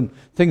meetings and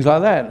things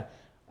like that.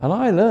 And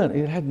I learned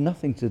it had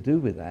nothing to do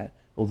with that,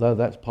 although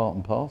that's part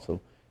and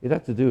parcel. It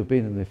had to do with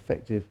being an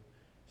effective,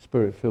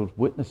 Spirit-filled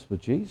witness for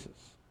Jesus.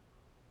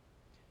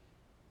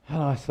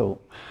 And I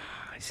thought,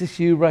 is this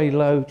you, Ray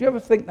Lowe? Do you ever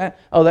think that?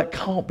 Oh, that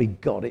can't be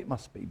God. It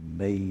must be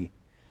me.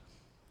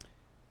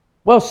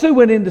 Well, Sue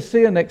went in to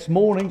see her next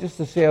morning just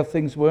to see how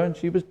things were, and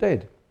she was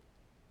dead.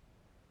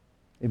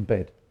 In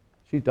bed.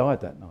 She died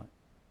that night.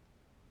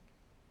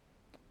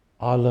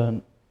 I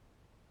learned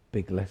a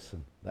big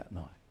lesson that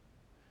night.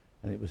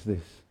 And it was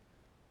this.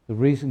 the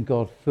reason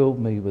God filled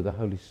me with the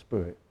Holy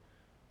Spirit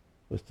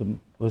was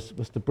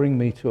to bring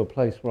me to a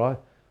place where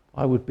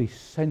I would be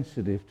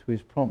sensitive to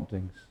his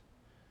promptings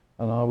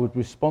and I would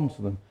respond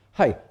to them.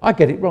 Hey, I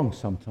get it wrong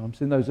sometimes.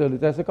 In those early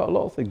days, I got a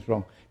lot of things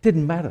wrong.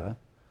 Didn't matter.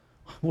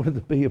 I wanted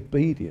to be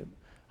obedient.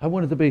 I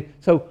wanted to be,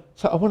 so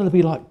I wanted to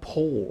be like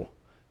Paul.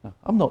 Now,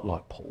 I'm not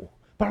like Paul,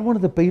 but I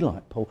wanted to be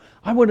like Paul.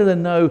 I wanted to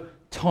know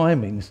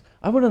timings.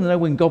 I wanted to know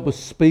when God was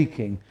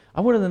speaking. I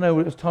wanted to know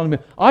what it was telling me.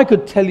 I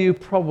could tell you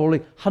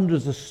probably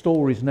hundreds of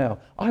stories now.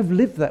 I've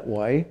lived that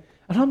way,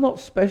 and I'm not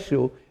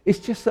special. It's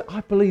just that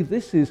I believe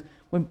this is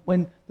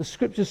when the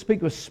scriptures speak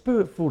of a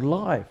spirit-filled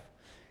life.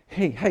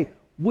 Hey,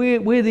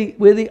 we're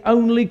the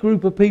only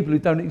group of people who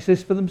don't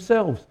exist for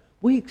themselves.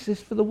 We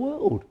exist for the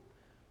world.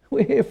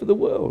 We're here for the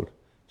world.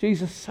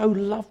 Jesus so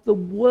loved the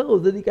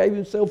world that he gave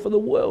himself for the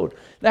world.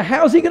 Now,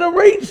 how's he going to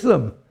reach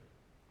them?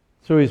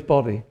 Through his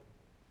body.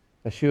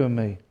 That's you and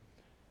me.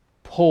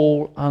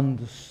 Paul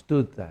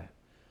understood that.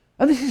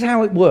 And this is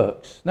how it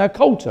works. Now,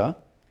 culture,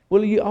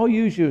 well, I'll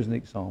use you as an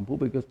example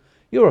because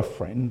you're a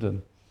friend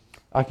and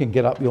I can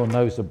get up your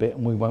nose a bit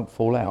and we won't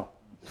fall out.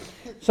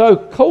 So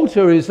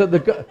culture is at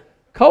the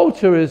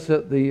golf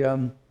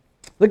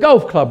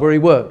club where he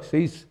works.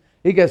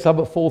 He gets up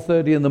at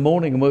 4:30 in the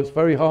morning and works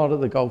very hard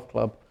at the golf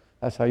club.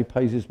 That's how he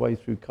pays his way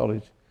through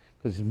college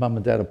because his mum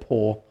and dad are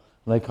poor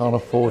and they can't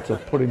afford to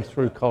put him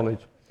through college.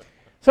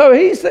 So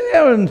he's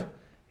there and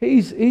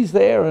he's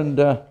there and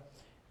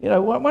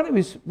one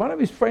of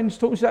his friends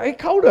talks to him. Hey,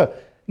 Calder,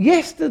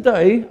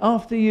 yesterday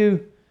after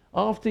you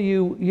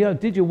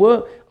did your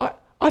work,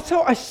 I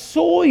thought I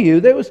saw you.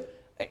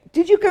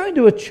 Did you go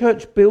into a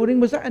church building?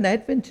 Was that an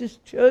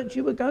Adventist church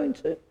you were going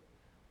to?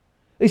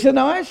 He said,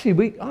 no,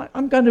 actually,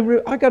 I go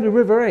to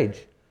River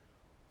Edge.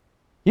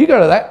 You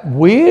go to that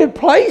weird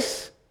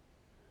place?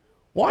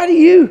 Why do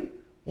you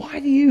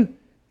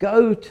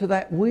go to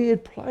that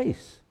weird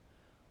place?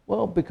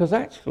 Well, because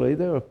actually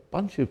they're a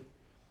bunch of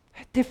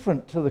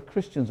different to the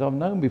Christians I've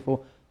known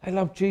before. They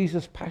love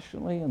Jesus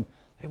passionately and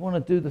they want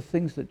to do the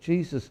things that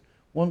Jesus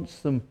wants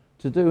them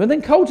to do. And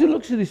then Coulter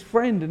looks at his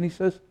friend and he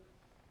says,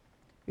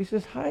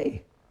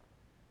 hey,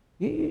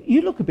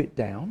 you look a bit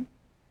down.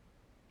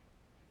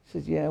 He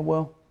says, yeah,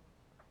 well,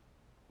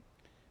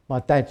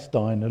 my dad's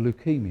dying of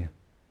leukemia.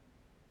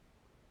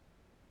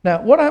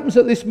 Now, what happens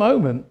at this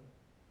moment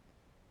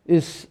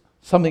is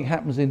something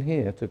happens in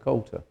here to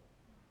Coulter.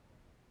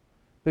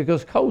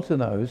 Because Coulter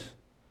knows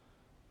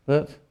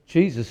that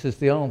Jesus is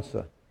the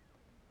answer.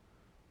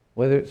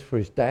 Whether it's for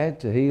his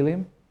dad to heal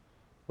him,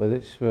 whether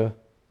it's for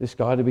this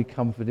guy to be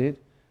comforted,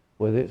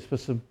 whether it's for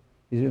him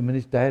and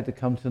his dad to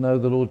come to know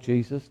the Lord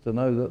Jesus, to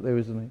know that there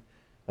is an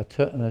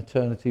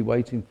eternity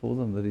waiting for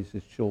them that is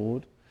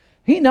assured.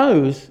 He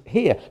knows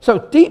here. So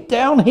deep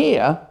down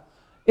here,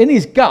 in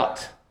his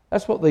gut,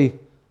 that's what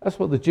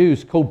the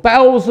Jews call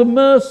bowels of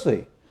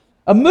mercy.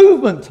 A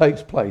movement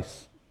takes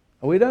place.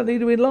 And we don't need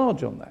to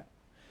enlarge on that.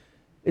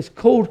 It's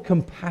called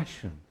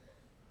compassion.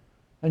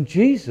 And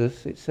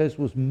Jesus, it says,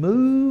 was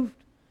moved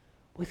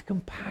with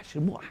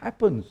compassion. What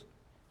happens?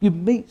 You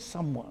meet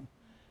someone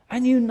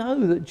and you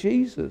know that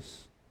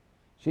Jesus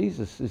is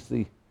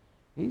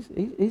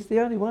he's the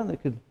only one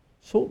that could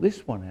sort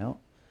this one out.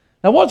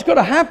 Now what's got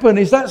to happen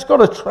is that's got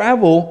to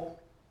travel.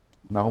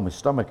 I hold my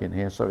stomach in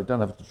here so it don't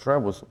have to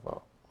travel so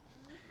far.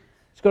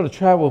 It's got to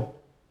travel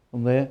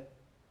from there.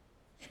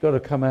 It's got to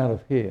come out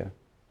of here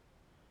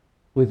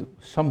with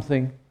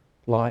something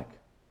like,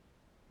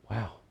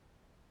 wow,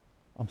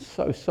 I'm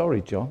so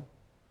sorry, John.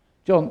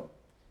 John,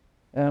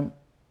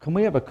 can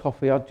we have a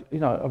coffee? I'd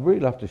really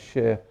love to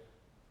share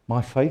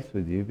my faith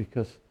with you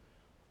because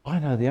I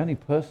know the only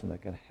person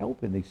that can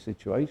help in these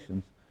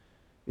situations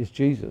is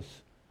Jesus.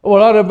 Oh,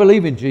 well, I don't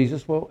believe in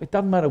Jesus. Well, it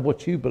doesn't matter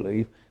what you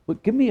believe,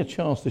 but give me a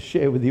chance to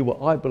share with you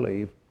what I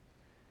believe.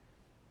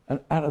 And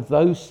out of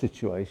those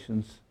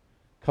situations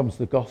comes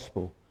the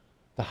gospel.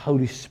 The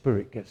Holy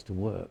Spirit gets to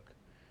work.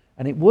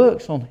 And it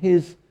works on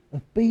his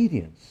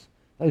obedience,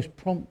 those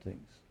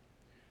promptings.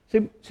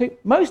 See,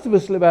 most of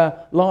us live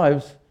our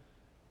lives,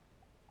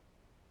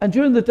 and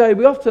during the day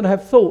we often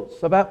have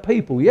thoughts about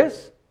people,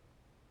 yes?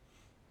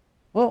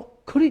 Well,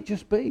 could it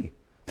just be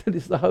that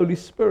it's the Holy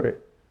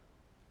Spirit?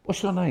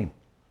 What's your name?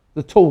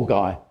 The tall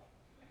guy.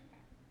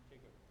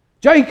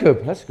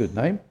 Jacob. That's a good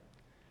name.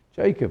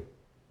 Jacob.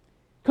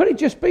 Could it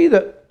just be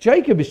that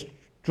Jacob is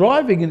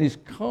driving in his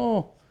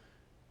car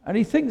and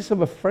he thinks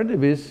of a friend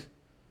of his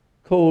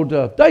called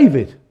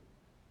David?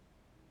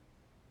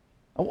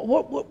 And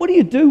what do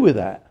you do with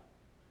that?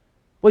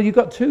 Well, you've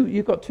got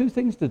two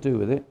things to do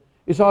with it.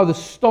 It's either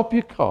stop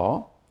your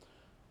car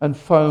and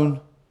phone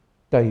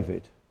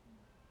David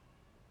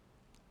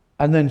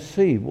and then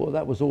see what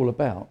that was all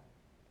about.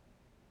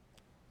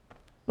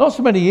 Not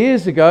so many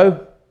years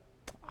ago,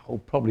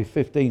 probably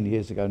 15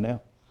 years ago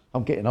now.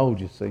 I'm getting old,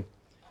 you see.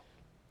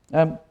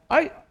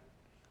 I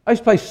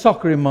used to play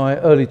soccer in my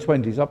early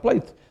 20s. I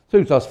played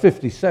through till I was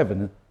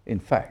 57, in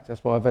fact.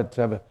 That's why I've had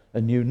to have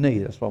a new knee.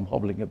 That's why I'm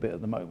hobbling a bit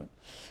at the moment.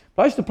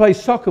 But I used to play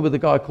soccer with a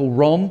guy called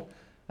Ron.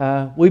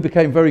 We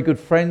became very good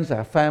friends,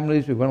 our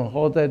families. We went on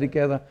holiday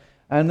together.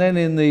 And then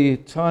in the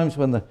times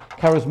when the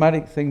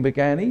charismatic thing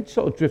began, he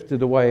sort of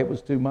drifted away. It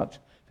was too much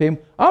for him.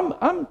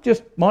 I'm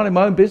just minding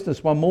my own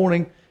business one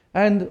morning,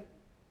 and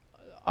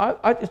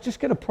I just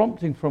get a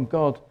prompting from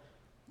God.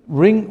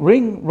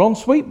 Ring Ron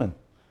Sweetman.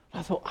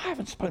 I thought, I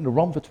haven't spoken to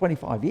Ron for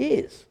 25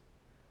 years.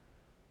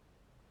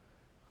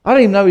 I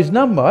don't even know his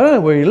number. I don't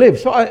know where he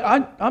lives. So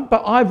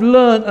but I've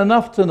learned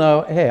enough to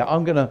know, here,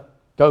 I'm going to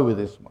go with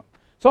this one.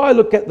 So I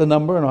look at the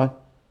number and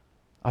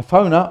I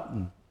phone up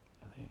and,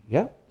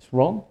 yeah, it's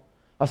Ron.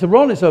 I said,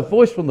 Ron, it's a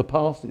voice from the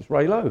past. It's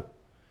Ray Lowe.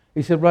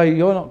 He said, Ray,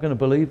 you're not going to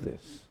believe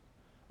this.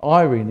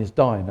 Irene is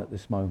dying at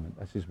this moment.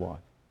 That's his wife.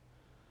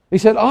 He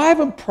said, I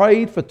haven't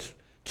prayed for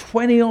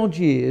 20 odd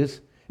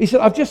years. He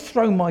said, I've just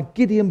thrown my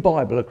Gideon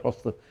Bible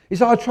across the... He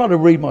said, I try to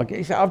read my...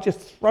 He said, I've just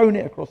thrown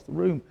it across the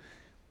room.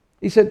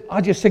 He said,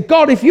 I just said,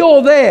 God, if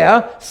you're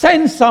there,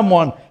 send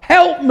someone.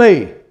 Help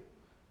me.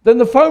 Then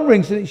the phone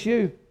rings and it's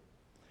you.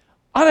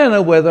 I don't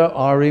know whether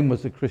Irene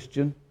was a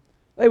Christian.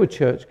 They were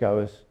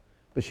churchgoers.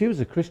 But she was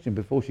a Christian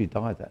before she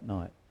died that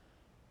night.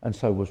 And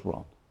so was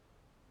Ron.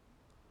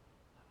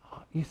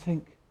 You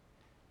think...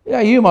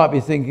 Yeah, you might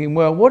be thinking,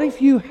 well, what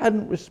if you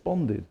hadn't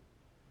responded?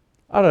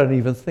 I don't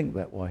even think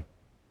that way.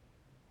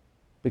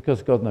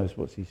 Because God knows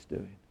what he's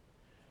doing.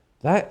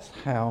 That's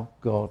how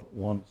God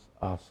wants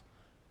us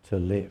to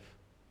live.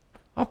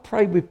 I've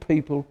prayed with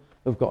people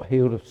who've got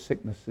healed of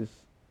sicknesses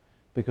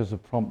because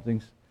of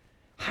promptings.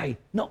 Hey,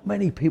 not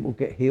many people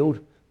get healed,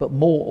 but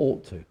more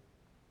ought to.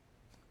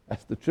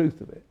 That's the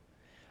truth of it.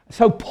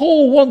 So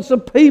Paul wants the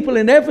people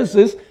in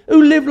Ephesus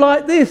who live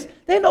like this.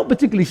 They're not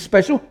particularly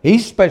special.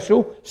 He's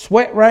special.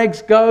 Sweat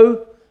rags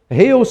go,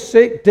 heal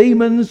sick,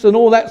 demons and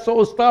all that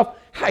sort of stuff.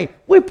 Hey,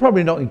 we're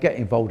probably not going to get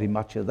involved in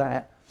much of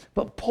that.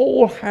 But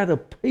Paul had a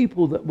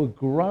people that were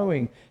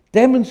growing,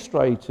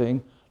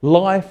 demonstrating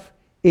life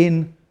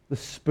in the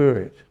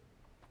Spirit.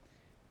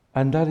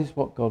 And that is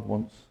what God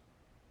wants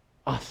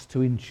us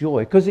to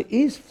enjoy. Because it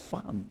is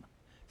fun.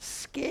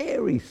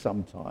 Scary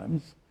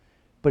sometimes,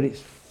 but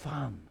it's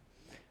fun.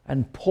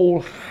 And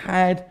Paul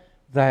had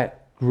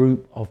that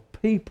group of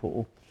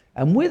people.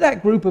 And with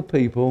that group of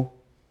people,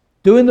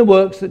 doing the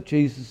works that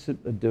Jesus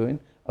had doing,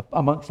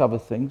 amongst other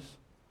things,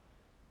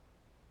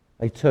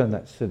 they turned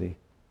that city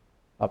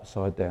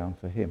upside down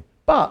for him.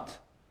 But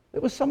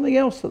there was something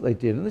else that they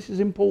did, and this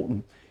is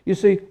important. You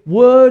see,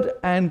 word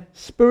and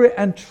spirit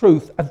and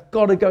truth have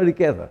got to go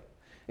together.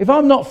 If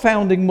I'm not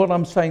founding what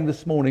I'm saying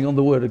this morning on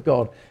the Word of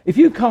God, if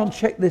you can't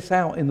check this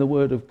out in the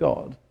Word of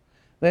God,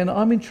 then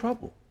I'm in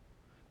trouble.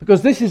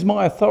 Because this is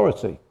my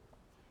authority.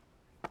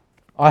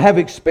 I have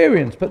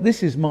experience, but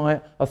this is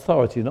my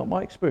authority, not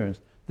my experience.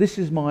 This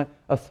is my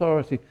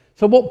authority.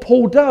 So what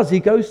Paul does, he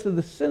goes to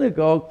the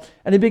synagogue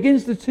and he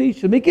begins to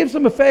teach them. He gives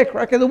them a fair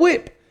crack of the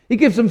whip. He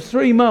gives them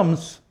 3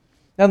 months.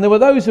 And there were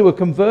those who were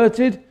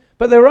converted,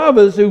 but there were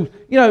others who,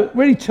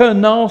 really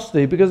turned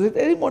nasty because they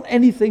didn't want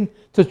anything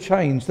to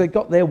change. They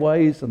got their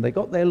ways and they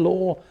got their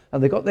law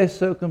and they got their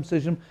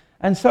circumcision.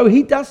 And so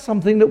he does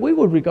something that we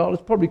would regard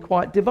as probably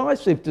quite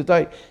divisive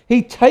today.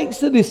 He takes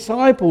the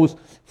disciples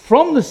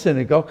from the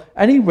synagogue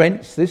and he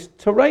rents this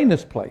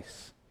Tyrannus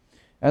place.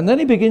 And then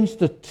he begins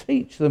to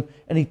teach them,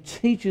 and he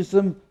teaches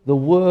them the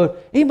word.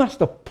 He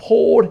must have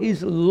poured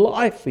his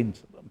life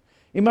into them.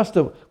 He must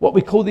have, what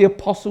we call the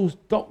apostles'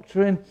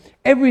 doctrine,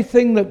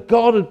 everything that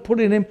God had put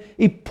in him,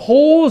 he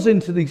pours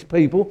into these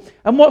people.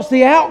 And what's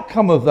the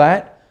outcome of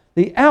that?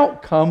 The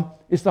outcome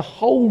is the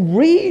whole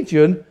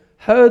region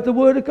heard the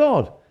word of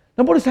God.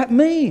 Now, what does that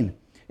mean?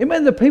 It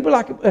meant that people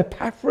like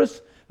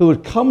Epaphras, who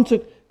had come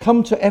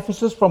to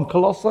Ephesus from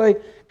Colossae,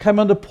 came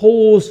under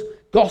Paul's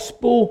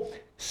gospel,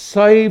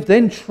 saved,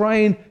 then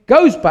trained,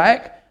 goes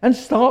back and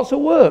starts a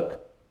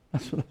work.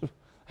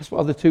 That's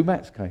why the 2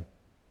 Matts came.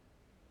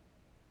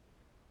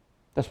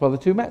 That's why the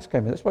 2 Matts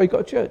came in. That's why you've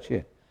got a church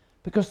here.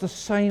 Because the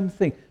same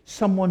thing.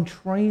 Someone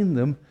trained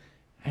them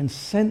and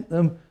sent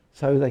them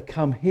so they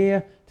come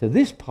here to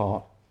this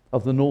part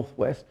of the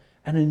Northwest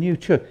and a new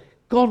church.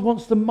 God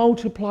wants to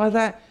multiply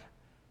that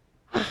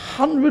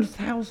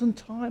 100,000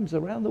 times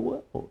around the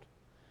world.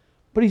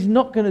 But he's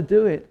not going to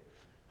do it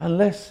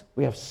unless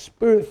we have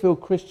Spirit-filled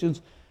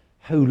Christians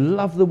who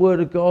love the Word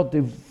of God,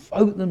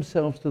 devote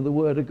themselves to the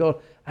Word of God,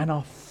 and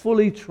are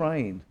fully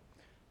trained.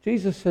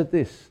 Jesus said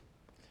this,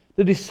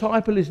 the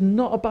disciple is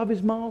not above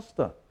his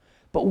master,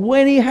 but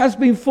when he has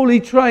been fully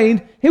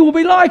trained, he will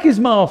be like his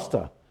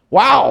master.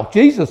 Wow,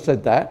 Jesus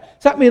said that.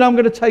 Does that mean I'm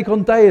going to take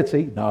on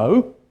deity?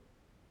 No.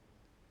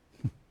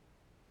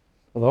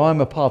 Although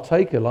I'm a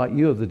partaker like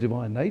you of the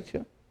divine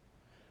nature.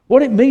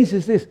 What it means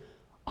is this,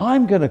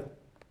 I'm going to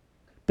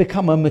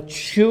become a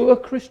mature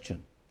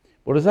Christian.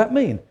 What does that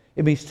mean?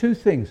 It means 2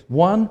 things.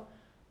 1,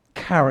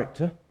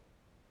 character.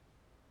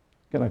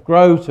 Going to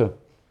grow to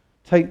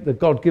take the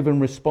God-given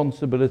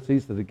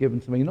responsibilities that are given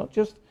to me, not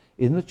just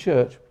in the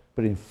church,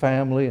 but in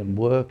family and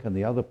work and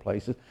the other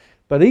places.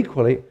 But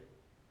equally,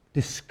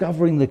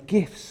 discovering the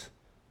gifts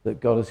that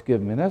God has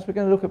given me. And as we're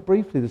going to look at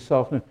briefly this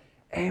afternoon,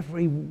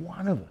 every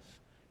one of us,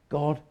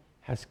 God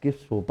has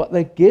gifts for, but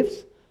they're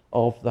gifts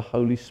of the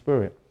Holy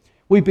Spirit.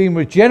 We've been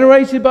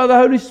regenerated by the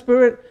Holy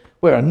Spirit.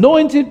 We're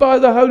anointed by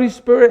the Holy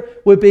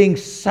Spirit. We're being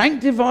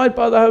sanctified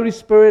by the Holy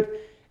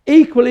Spirit.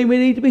 Equally, we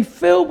need to be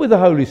filled with the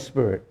Holy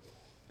Spirit.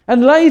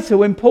 And later,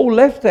 when Paul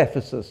left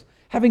Ephesus,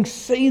 having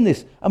seen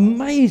this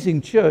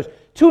amazing church,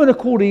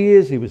 2.25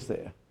 years he was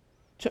there.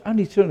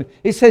 Only 2.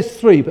 It says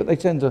 3, but they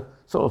tend to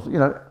sort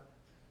of,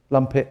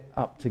 lump it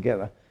up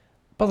together.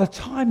 By the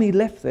time he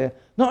left there,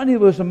 not only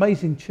was an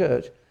amazing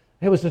church,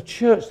 there was a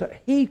church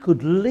that he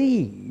could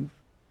leave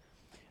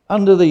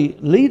under the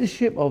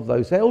leadership of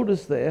those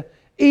elders there,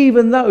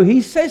 even though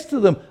he says to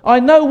them, I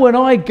know when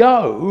I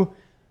go,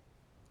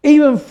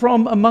 even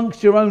from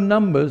amongst your own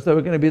numbers, there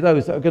are going to be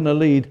those that are going to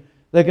lead,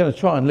 they're going to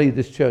try and lead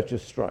this church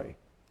astray.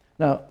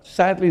 Now,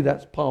 sadly,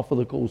 that's par for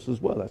the course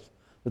as well. That's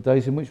the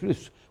days in which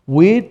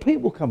weird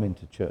people come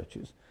into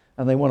churches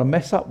and they want to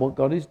mess up what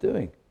God is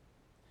doing.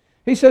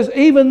 He says,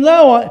 even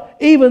though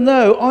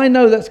I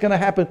know that's going to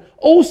happen,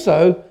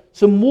 also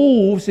some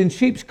wolves in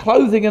sheep's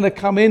clothing are going to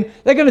come in.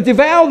 They're going to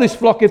devour this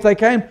flock if they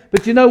can.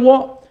 But you know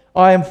what?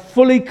 I am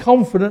fully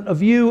confident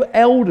of you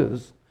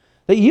elders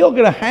that you're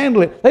going to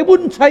handle it. They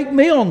wouldn't take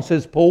me on,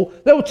 says Paul.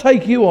 They'll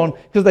take you on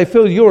because they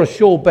feel you're a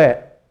sure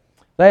bet.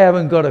 They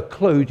haven't got a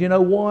clue. Do you know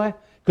why?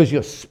 Because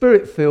you're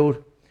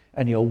spirit-filled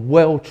and you're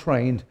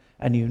well-trained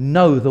and you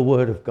know the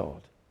Word of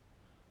God.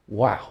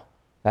 Wow,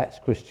 that's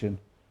Christian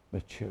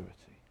maturity.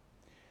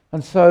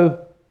 And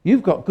so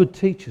you've got good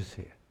teachers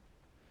here.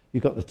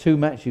 You've got the 2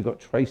 Mats, you've got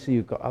Tracy,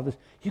 you've got others.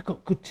 You've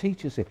got good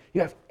teachers here.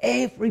 You have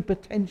every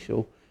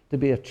potential to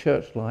be a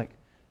church like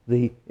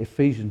the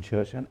Ephesian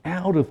church. And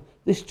out of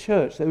this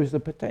church, there is the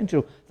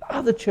potential that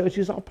other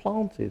churches are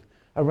planted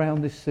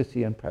around this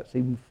city and perhaps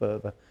even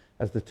further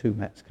as the 2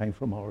 Mats came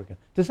from Oregon.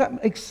 Does that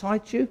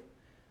excite you?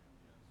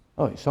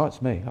 Oh, it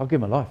excites me. I'll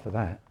give my life for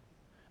that.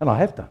 And I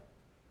have done.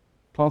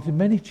 Planted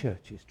many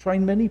churches,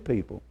 trained many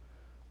people.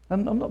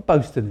 And I'm not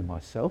boasting in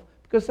myself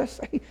because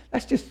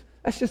that's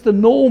just the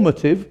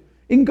normative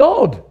in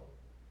God.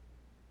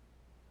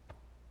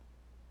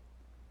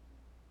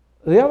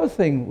 The other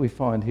thing we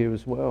find here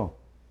as well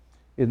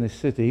in this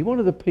city, he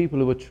wanted the people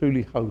who are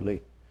truly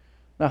holy.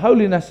 Now,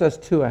 holiness has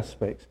 2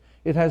 aspects.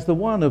 It has the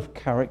one of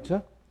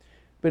character,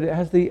 but it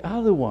has the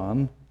other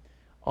one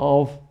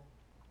of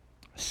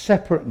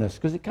separateness,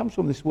 because it comes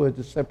from this word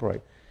to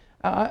separate.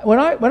 When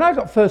I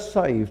got first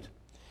saved,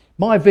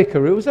 my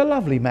vicar, who was a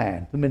lovely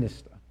man, the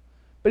minister,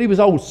 but he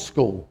was old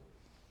school.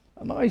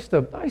 And I used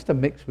to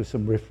mix with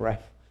some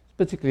riffraff,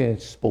 particularly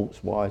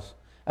sports-wise.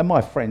 And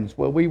my friends,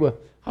 well,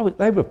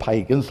 they were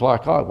pagans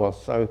like I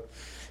was. So,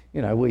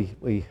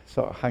 we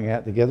sort of hung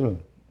out together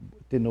and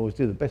didn't always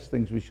do the best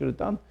things we should have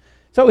done.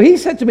 So he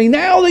said to me,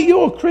 now that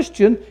you're a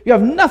Christian, you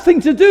have nothing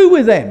to do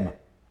with them.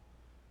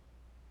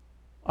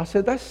 I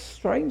said, that's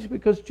strange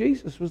because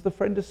Jesus was the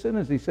friend of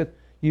sinners. He said,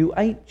 you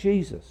ain't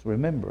Jesus,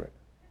 remember it.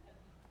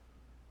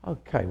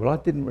 Okay, well, I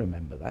didn't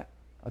remember that.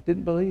 I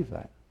didn't believe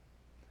that.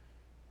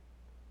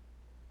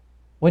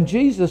 When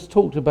Jesus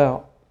talked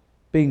about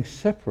being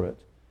separate,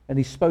 and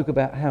he spoke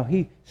about how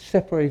he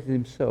separated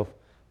himself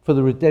for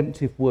the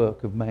redemptive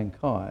work of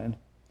mankind,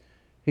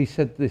 he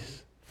said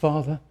this,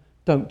 Father,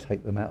 don't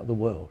take them out of the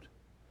world.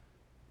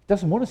 He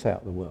doesn't want us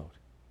out of the world.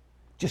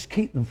 Just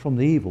keep them from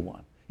the evil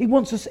one. He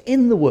wants us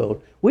in the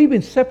world. We've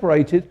been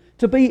separated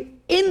to be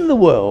in the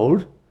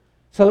world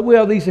so that we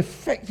are these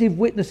effective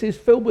witnesses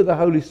filled with the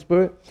Holy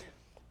Spirit,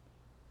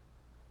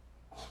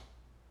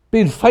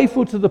 being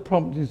faithful to the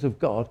promptings of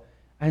God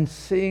and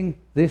seeing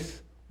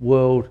this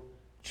world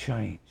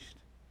changed.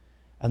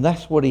 And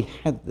that's what he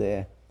had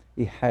there.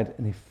 He had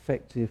an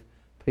effective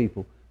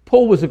people.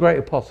 Paul was a great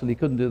apostle. He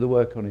couldn't do the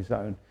work on his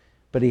own.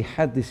 But he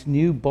had this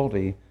new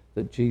body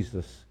that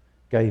Jesus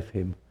gave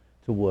him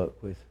to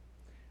work with.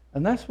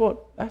 And that's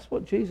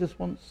what Jesus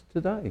wants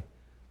today.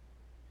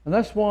 And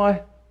that's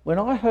why when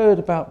I heard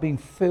about being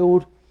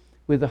filled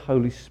with the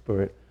Holy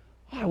Spirit,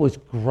 I was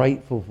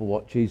grateful for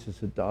what Jesus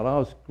had done. I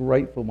was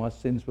grateful my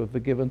sins were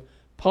forgiven.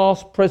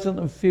 Past, present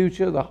and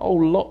future, the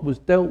whole lot was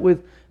dealt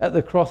with at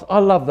the cross. I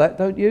love that,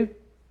 don't you?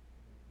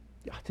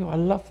 I do, I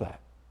love that.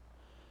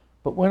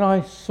 But when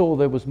I saw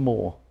there was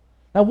more.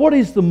 Now what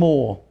is the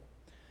more?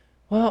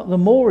 Well, the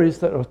more is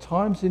that there are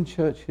times in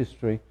church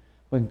history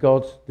when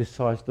God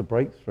decides to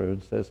break through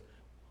and says,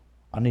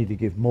 I need to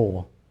give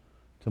more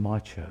to my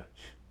church.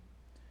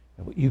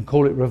 You can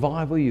call it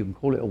revival, you can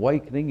call it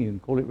awakening, you can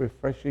call it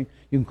refreshing,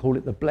 you can call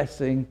it the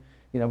blessing.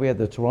 We had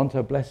the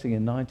Toronto blessing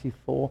in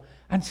 94.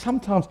 And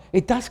sometimes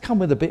it does come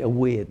with a bit of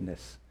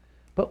weirdness.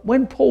 But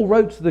when Paul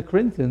wrote to the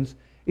Corinthians,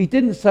 he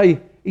didn't say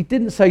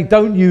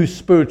don't use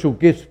spiritual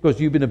gifts because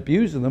you've been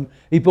abusing them.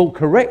 He brought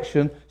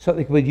correction so that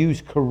they could be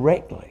used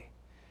correctly.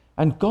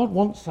 And God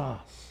wants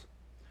us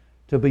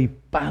to be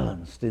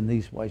balanced in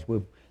these ways,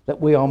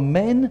 that we are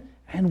men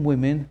and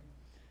women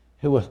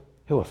who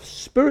are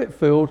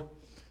spirit-filled,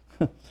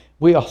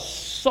 we are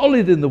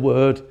solid in the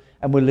Word,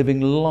 and we're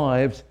living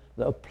lives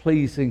that are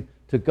pleasing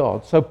to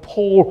God. So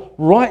Paul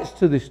writes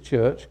to this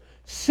church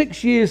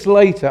 6 years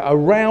later, a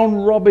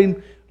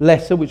round-robin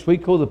letter, which we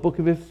call the book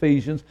of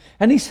Ephesians,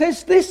 and he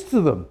says this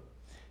to them.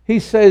 He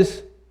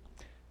says,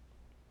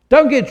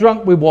 Don't get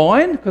drunk with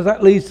wine, because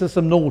that leads to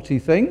some naughty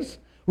things.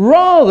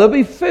 Rather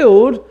be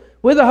filled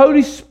with the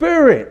Holy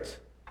Spirit.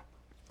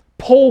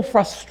 Paul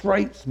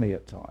frustrates me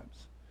at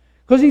times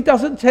because he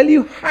doesn't tell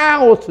you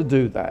how to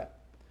do that.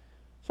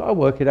 So I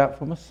work it out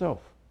for myself.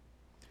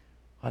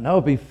 I know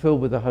I've been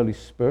filled with the Holy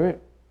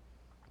Spirit.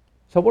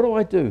 So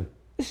what do?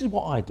 This is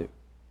what I do.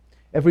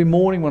 Every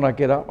morning when I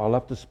get up, I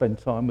love to spend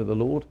time with the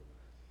Lord.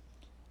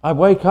 I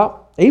wake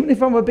up, even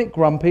if I'm a bit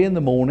grumpy in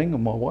the morning,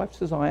 and my wife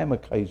says I am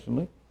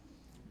occasionally,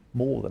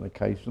 more than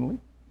occasionally.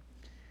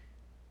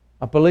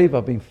 I believe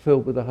I've been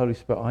filled with the Holy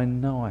Spirit. I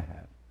know I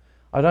have.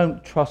 I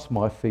don't trust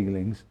my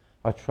feelings.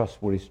 I trust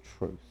what is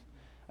truth.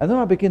 And then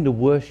I begin to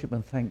worship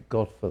and thank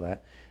God for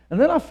that. And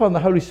then I find the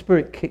Holy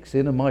Spirit kicks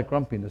in and my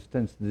grumpiness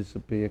tends to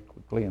disappear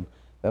quickly, and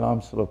then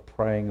I'm sort of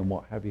praying and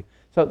what have you.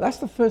 So that's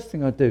the first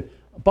thing I do.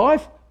 By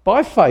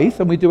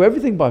faith, and we do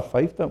everything by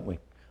faith, don't we?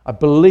 I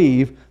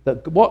believe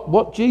that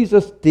what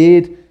Jesus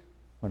did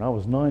when I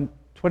was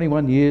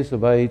 21 years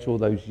of age, all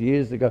those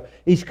years ago,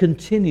 he's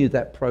continued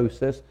that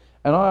process.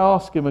 And I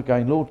ask him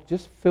again, Lord,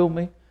 just fill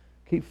me,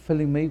 keep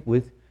filling me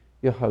with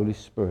your Holy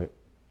Spirit.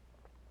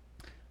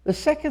 The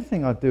second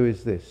thing I do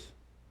is this.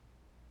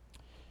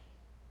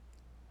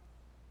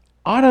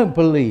 I don't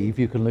believe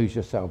you can lose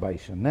your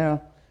salvation.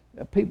 Now,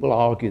 people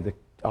argue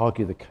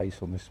the case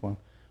on this one.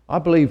 I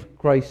believe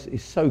grace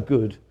is so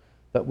good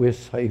that we're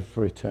saved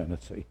for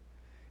eternity.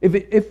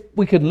 If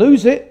we can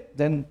lose it,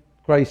 then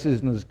grace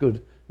isn't as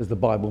good as the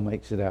Bible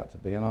makes it out to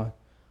be. And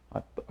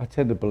I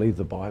tend to believe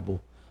the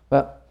Bible.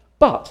 But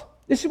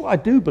this is what I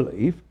do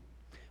believe.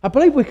 I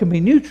believe we can be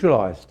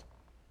neutralized.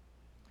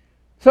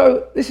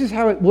 So this is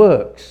how it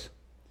works.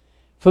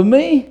 For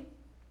me,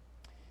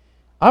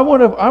 I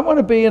want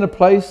to be in a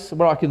place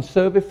where I can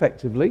serve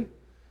effectively.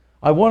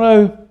 I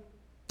want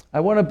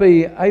to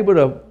be able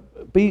to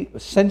be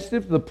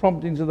sensitive to the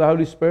promptings of the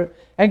Holy Spirit.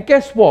 And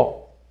guess what?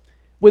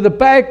 With a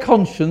bad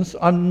conscience,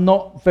 I'm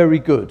not very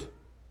good.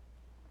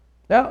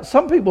 Now,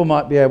 some people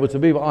might be able to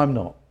be, but I'm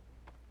not.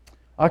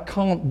 I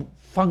can't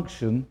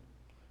function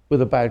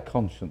with a bad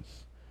conscience.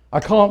 I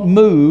can't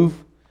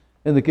move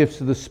in the gifts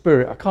of the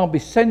Spirit. I can't be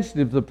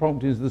sensitive to the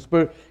promptings of the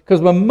Spirit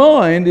because my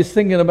mind is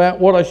thinking about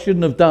what I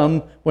shouldn't have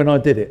done when I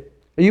did it.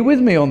 Are you with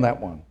me on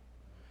that one?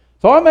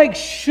 So I make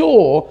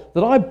sure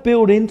that I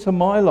build into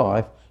my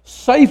life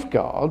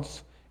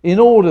safeguards in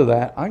order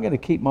that I'm going to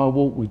keep my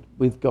walk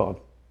with God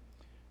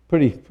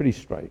pretty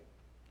straight.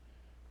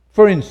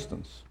 For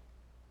instance,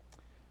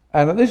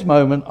 and at this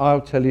moment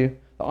I'll tell you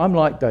that I'm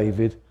like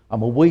David.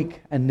 I'm a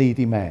weak and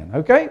needy man,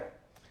 okay?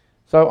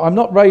 So I'm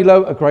not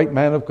Raylo, a great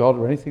man of God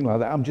or anything like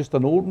that. I'm just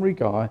an ordinary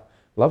guy,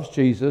 loves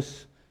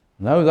Jesus,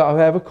 know that I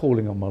have a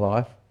calling on my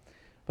life.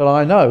 But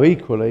I know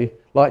equally,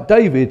 like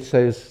David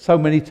says so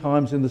many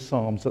times in the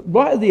Psalms, that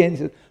right at the end he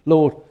says,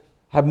 Lord,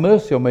 have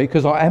mercy on me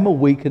because I am a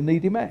weak and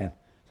needy man.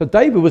 So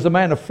David was a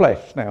man of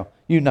flesh. Now,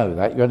 you know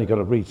that. You only got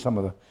to read some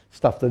of the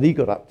stuff that he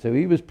got up to.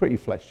 He was pretty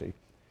fleshy.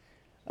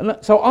 And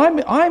so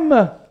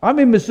I'm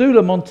in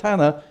Missoula,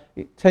 Montana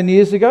 10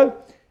 years ago.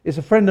 It's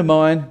a friend of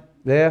mine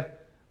there.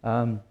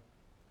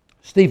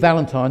 Steve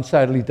Valentine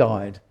sadly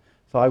died.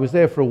 So I was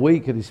there for a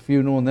week at his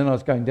funeral, and then I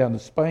was going down to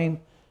Spain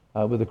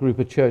with a group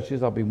of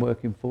churches I've been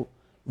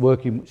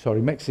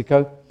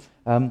Mexico,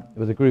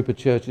 with a group of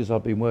churches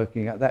I've been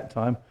working at that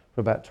time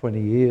for about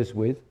 20 years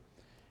with.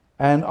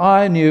 And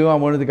I knew I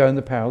wanted to go in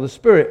the power of the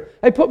Spirit.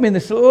 They put me in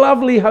this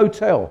lovely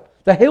hotel,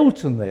 the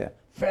Hilton there.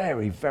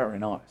 Very, very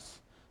nice.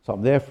 So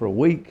I'm there for a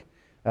week.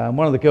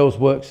 One of the girls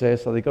works there,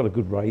 so they got a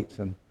good rate,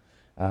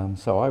 and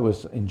so I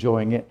was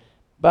enjoying it.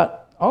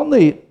 But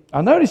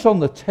I noticed on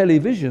the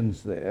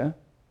televisions there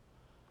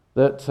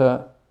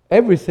that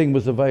everything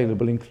was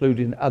available,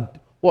 including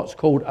what's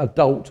called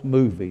adult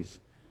movies.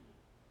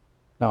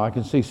 Now, I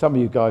can see some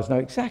of you guys know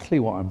exactly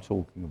what I'm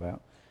talking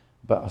about.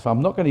 But so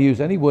I'm not going to use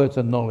any words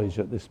of knowledge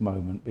at this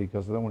moment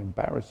because I don't want to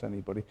embarrass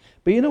anybody.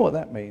 But you know what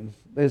that means?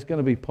 There's going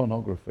to be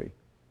pornography.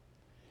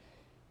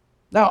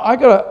 Now, I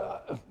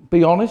got to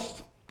be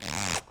honest.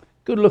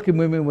 Good-looking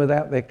women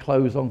without their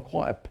clothes on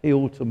quite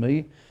appeal to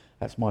me.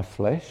 That's my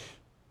flesh.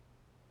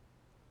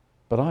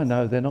 But I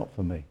know they're not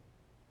for me.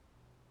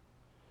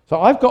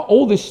 So I've got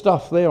all this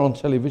stuff there on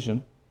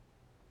television.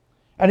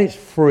 And it's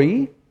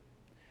free.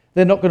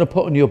 They're not going to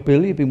put on your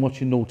bill you've been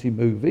watching naughty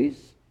movies.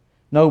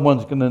 No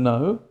one's going to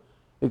know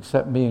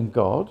except me and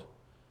God.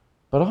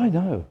 But I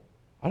know.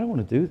 I don't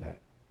want to do that.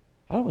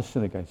 I don't want to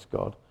sin against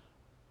God.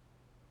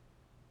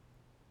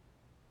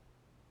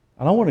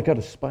 And I want to go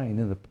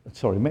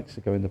to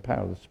Mexico in the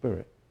power of the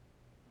Spirit.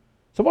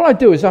 So what I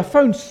do is I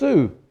phone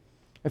Sue.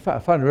 In fact, I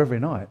phone her every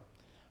night.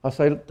 I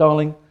say,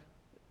 darling,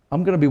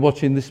 I'm going to be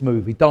watching this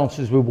movie,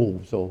 Dances with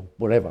Wolves or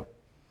whatever.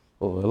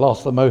 Or The Last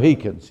of the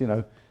Mohicans,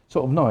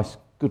 sort of nice,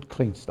 good,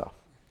 clean stuff.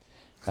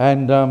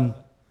 And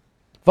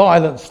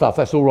violent stuff,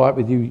 that's all right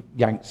with you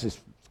Yanks, it's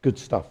good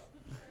stuff.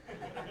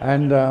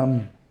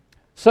 And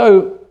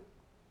so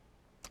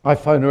I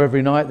phone her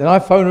every night. Then I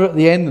phone her at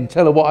the end and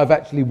tell her what I've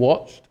actually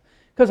watched.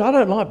 Because I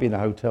don't like being in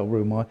a hotel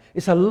room.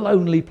 It's a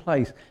lonely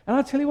place. And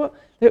I tell you what,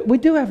 we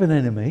do have an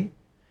enemy.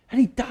 And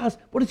he does.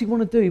 What does he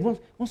want to do? He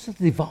wants to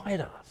divide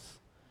us.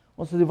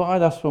 Wants to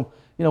divide us from,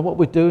 what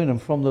we're doing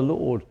and from the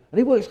Lord. And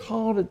he works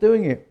hard at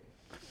doing it.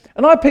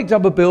 And I picked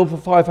up a bill for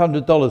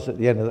 $500 at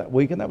the end of that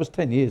week, and that was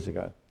 10 years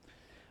ago.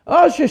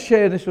 I was just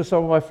sharing this with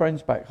some of my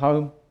friends back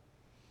home.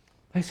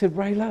 They said,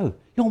 Ray Lowe,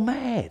 you're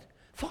mad.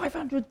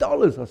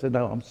 $500. I said,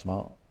 no, I'm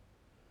smart.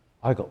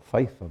 I got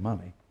faith for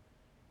money.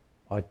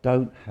 I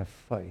don't have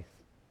faith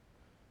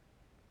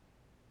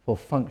for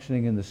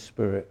functioning in the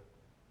Spirit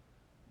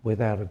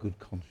without a good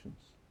conscience.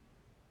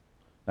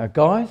 Now,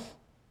 guys,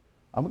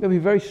 I'm going to be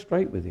very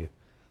straight with you.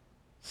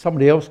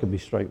 Somebody else can be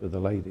straight with the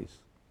ladies.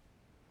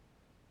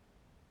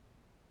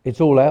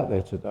 It's all out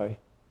there today.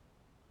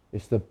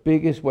 It's the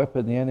biggest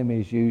weapon the enemy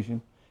is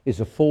using. It's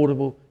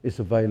affordable, it's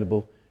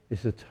available,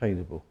 it's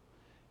attainable.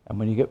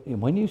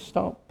 And when you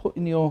start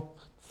putting your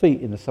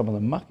feet into some of the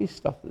mucky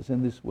stuff that's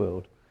in this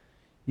world,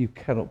 you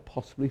cannot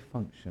possibly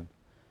function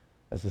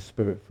as a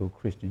Spirit-filled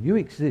Christian. You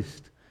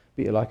exist,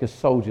 but you're like a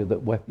soldier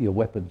that your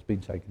weapon's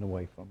been taken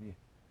away from you.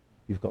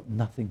 You've got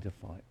nothing to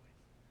fight with.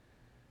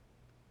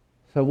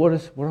 So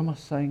what am I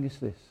saying is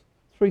this?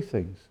 3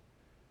 things.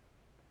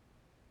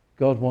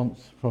 God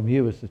wants from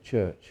you as the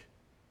church.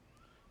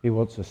 He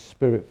wants a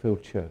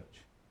Spirit-filled church.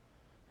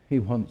 He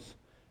wants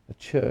a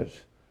church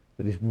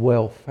that is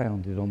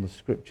well-founded on the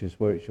Scriptures,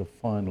 where it's your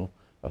final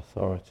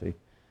authority.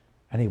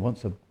 And he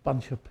wants a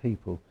bunch of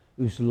people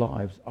whose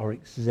lives are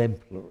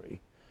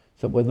exemplary.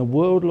 So when the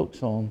world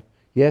looks on,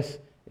 yes,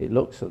 it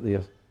looks at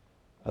the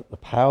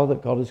power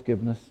that God has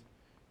given us.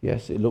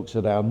 Yes, it looks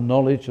at our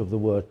knowledge of the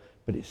Word,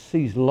 but it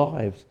sees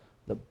lives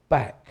that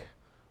back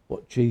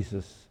what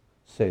Jesus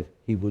said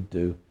he would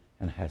do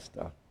and has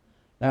done.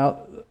 Now,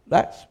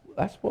 that's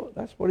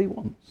what he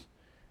wants.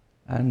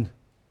 And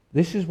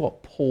this is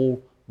what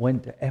Paul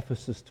went to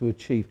Ephesus to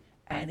achieve,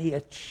 and he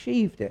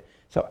achieved it.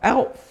 So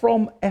out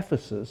from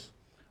Ephesus,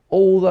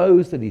 all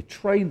those that he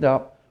trained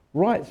up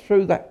right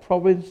through that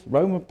province,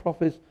 Roman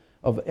province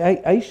of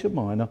Asia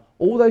Minor,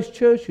 all those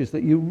churches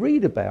that you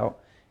read about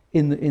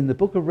in the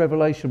book of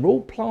Revelation were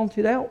all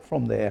planted out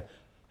from there.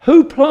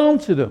 Who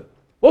planted them? It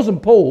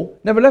wasn't Paul.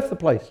 Never left the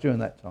place during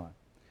that time.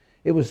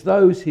 It was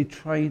those he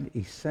trained,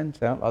 he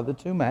sent out, like the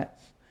 2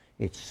 mats.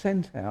 It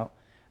sent out,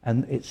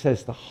 and it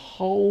says the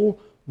whole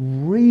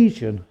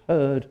region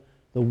heard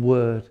the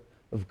word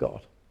of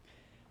God.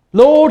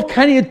 Lord,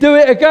 can you do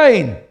it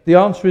again? The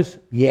answer is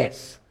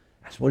yes.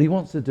 That's what he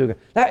wants to do.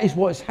 That is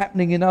what is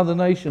happening in other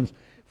nations.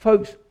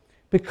 Folks,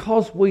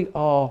 because we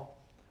are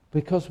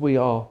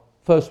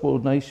first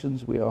world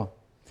nations,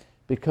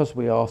 because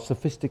we are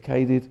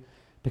sophisticated,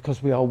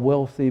 because we are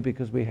wealthy,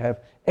 because we have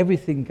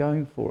everything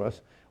going for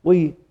us,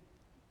 we,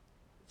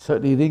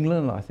 certainly in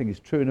England, and I think it's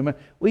true in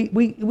America,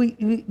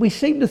 we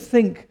seem to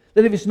think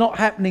that if it's not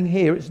happening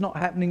here, it's not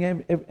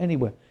happening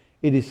anywhere.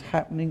 It is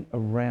happening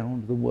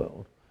around the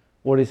world.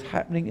 What is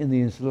happening in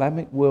the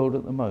Islamic world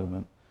at the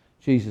moment,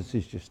 Jesus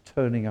is just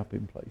turning up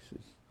in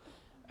places.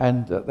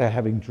 And they're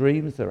having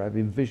dreams, they're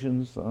having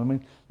visions. I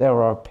mean, there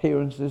are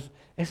appearances.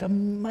 There's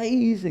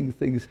amazing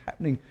things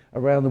happening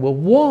around the world.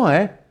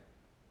 Why?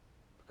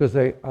 Because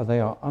they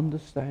are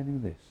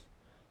understanding this.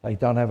 They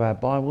don't have our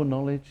Bible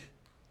knowledge.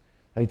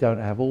 They don't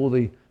have all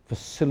the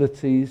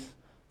facilities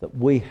that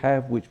we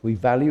have, which we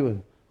value.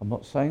 And I'm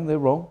not saying they're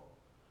wrong.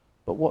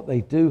 But what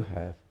they do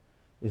have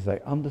is they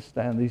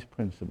understand these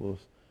principles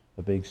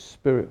of being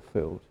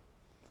Spirit-filled,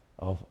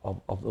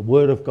 of the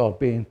Word of God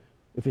being,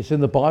 if it's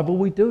in the Bible,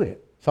 we do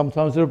it.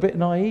 Sometimes they're a bit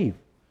naive.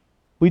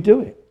 We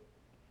do it.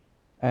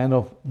 And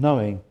of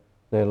knowing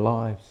their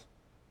lives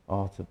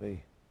are to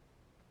be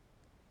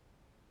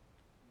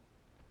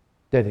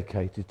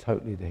dedicated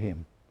totally to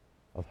Him,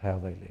 of how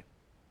they live.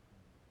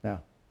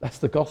 Now, that's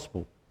the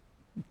gospel.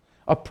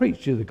 I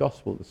preached you the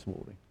gospel this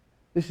morning.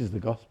 This is the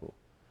gospel.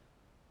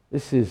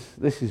 This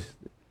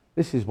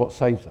is what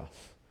saves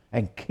us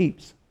and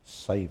keeps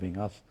saving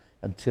us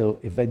until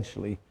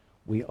eventually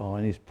we are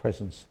in His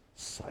presence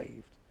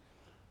saved.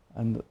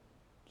 And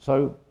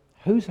so,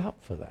 who's up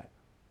for that?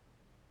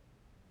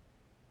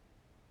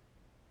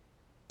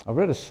 I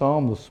read a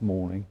psalm this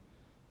morning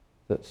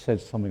that said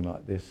something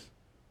like this: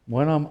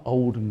 when I'm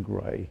old and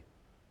grey,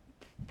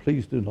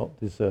 please do not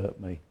desert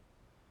me.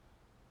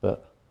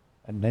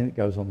 And then it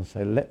goes on to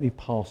say, let me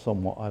pass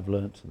on what I've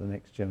learned to the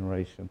next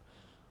generation.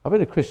 I've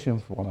been a Christian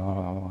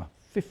for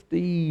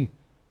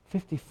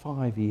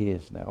 55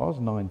 years now. I was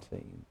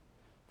 19.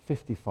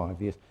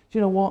 55 years. Do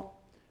you know what?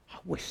 I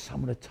wish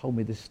someone had told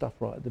me this stuff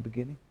right at the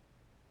beginning.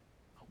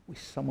 I wish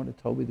someone had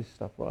told me this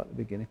stuff right at the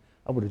beginning.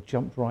 I would have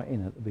jumped right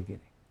in at the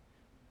beginning.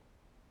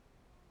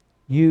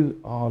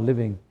 You are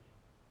living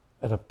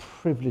at a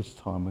privileged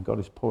time when God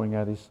is pouring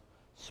out His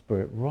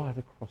Spirit right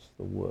across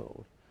the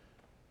world.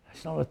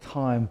 It's not a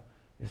time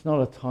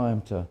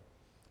to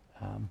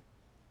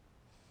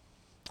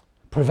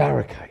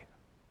prevaricate.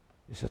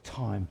 It's a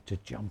time to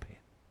jump in.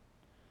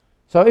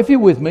 So if you're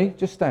with me,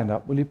 just stand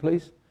up, will you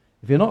please?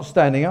 If you're not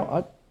standing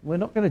up, we're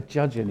not going to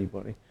judge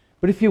anybody.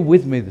 But if you're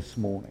with me this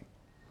morning,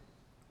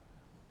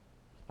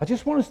 I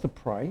just want us to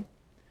pray.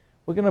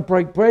 We're going to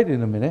break bread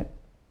in a minute.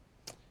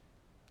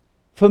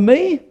 For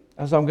me,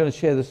 as I'm going to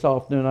share this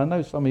afternoon, I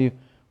know some of you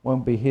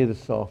won't be here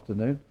this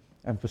afternoon,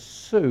 and for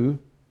Sue,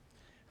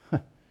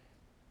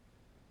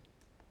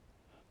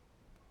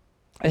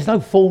 there's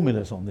no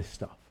formulas on this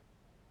stuff.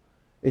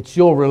 It's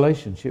your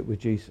relationship with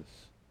Jesus.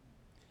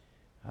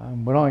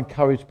 When I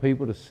encourage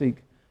people to seek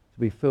to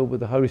be filled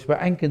with the Holy Spirit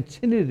and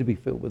continue to be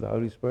filled with the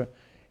Holy Spirit,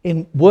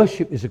 in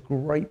worship is a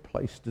great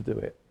place to do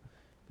it,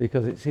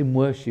 because it's in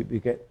worship you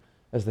get,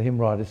 as the hymn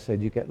writer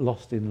said, you get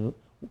lost in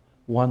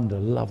wonder,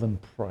 love and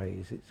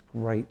praise. It's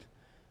great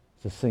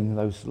to sing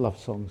those love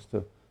songs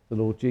to the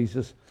Lord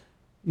Jesus.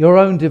 Your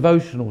own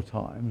devotional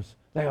times,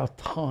 they are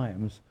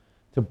times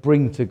to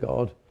bring to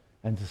God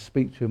and to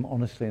speak to him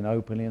honestly and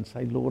openly and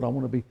say, Lord, I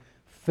want to be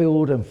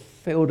filled and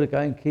filled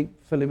again. Keep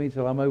filling me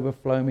till I'm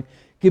overflowing.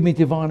 Give me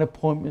divine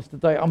appointments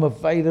today. I'm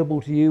available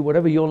to you,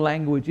 whatever your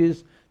language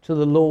is, to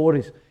the Lord.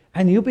 Is,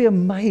 and you'll be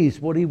amazed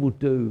what he will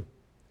do.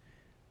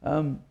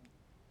 But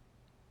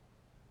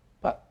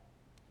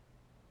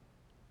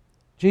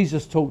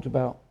Jesus talked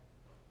about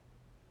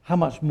how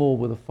much more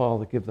will the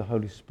Father give the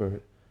Holy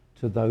Spirit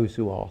to those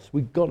who ask.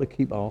 We've got to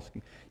keep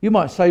asking. You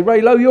might say,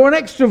 Ray Lowe, you're an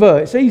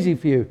extrovert. It's easy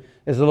for you.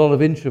 There's a lot of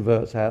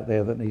introverts out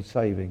there that need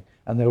saving,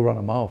 and they'll run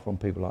a mile from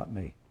people like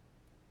me.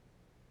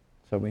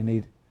 So we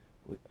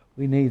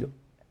need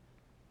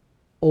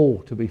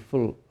all to be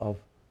full of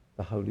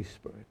the Holy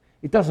Spirit.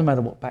 It doesn't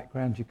matter what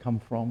background you come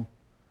from.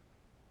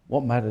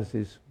 What matters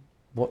is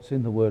what's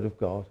in the Word of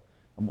God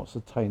and what's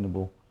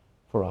attainable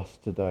for us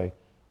today.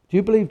 Do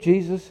you believe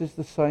Jesus is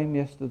the same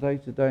yesterday,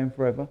 today and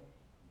forever?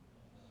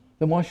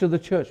 Then why should the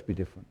church be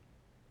different?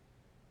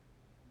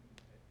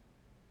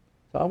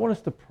 So I want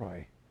us to pray.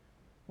 I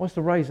want us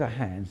to raise our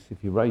hands.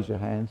 If you raise your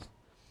hands,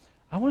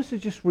 I want us to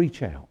just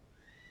reach out.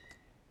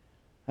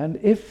 And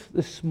if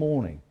this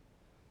morning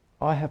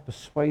I have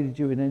persuaded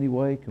you in any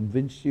way,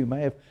 convinced you,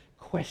 may have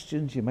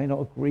questions, you may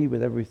not agree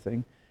with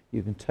everything,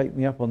 you can take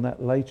me up on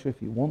that later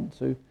if you want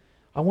to.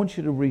 I want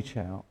you to reach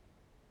out.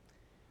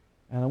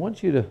 And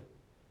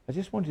I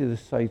just want you to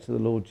say to the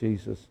Lord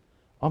Jesus,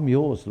 I'm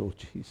yours, Lord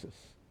Jesus.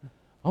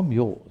 I'm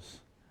yours.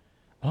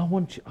 And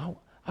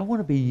I want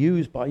to be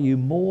used by you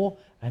more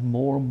and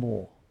more and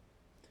more.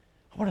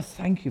 I want to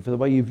thank you for the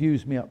way you've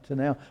used me up to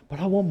now, but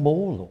I want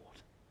more, Lord.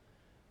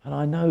 And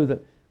I know that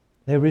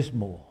there is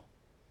more.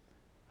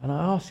 And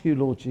I ask you,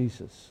 Lord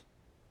Jesus,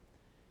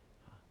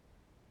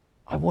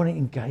 I want to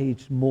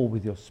engage more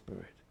with your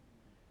Spirit.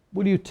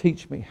 Will you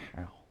teach me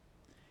how?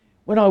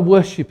 When I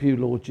worship you,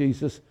 Lord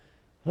Jesus,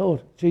 I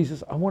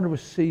want to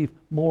receive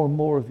more and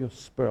more of your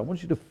Spirit. I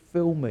want you to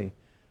fill me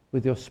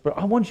with your Spirit.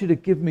 I want you to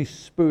give me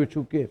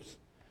spiritual gifts.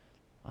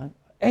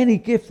 Any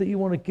gift that you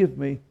want to give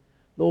me,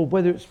 Lord,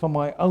 whether it's for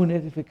my own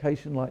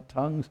edification like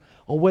tongues,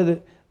 or whether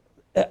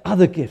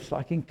other gifts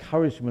like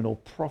encouragement or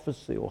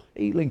prophecy or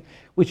healing,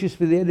 which is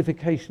for the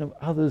edification of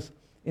others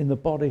in the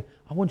body.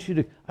 I want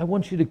you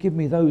to give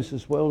me those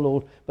as well,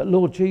 Lord. But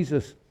Lord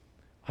Jesus,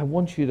 I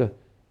want you to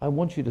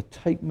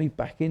take me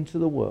back into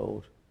the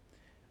world,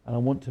 and I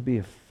want to be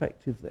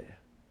effective there.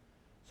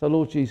 So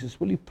Lord Jesus,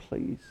 will you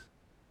please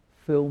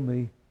fill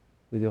me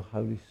with your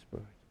Holy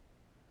Spirit?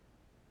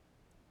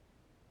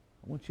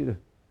 I want you to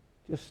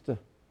just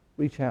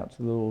reach out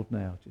to the Lord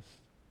now.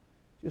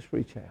 Just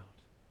reach out.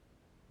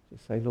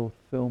 Just say, Lord,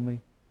 fill me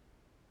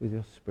with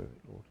your Spirit,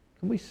 Lord.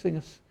 Can we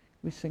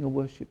sing a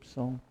worship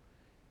song?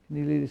 Can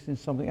you lead us in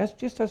something?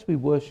 Just as we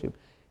worship,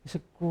 it's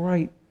a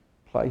great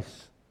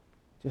place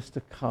just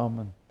to come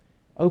and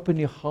open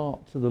your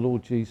heart to the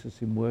Lord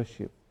Jesus in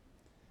worship.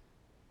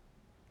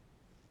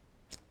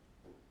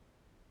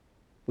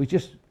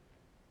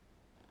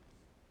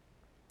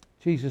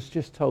 Jesus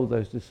just told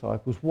those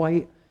disciples,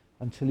 wait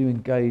until you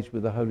engage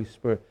with the Holy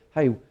Spirit.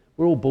 Hey,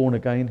 we're all born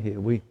again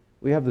here. We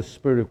have the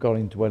Spirit of God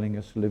indwelling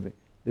us, living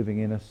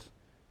in us.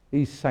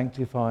 He's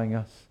sanctifying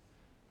us.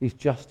 He's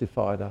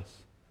justified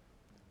us.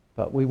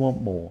 But we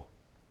want more.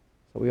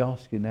 So we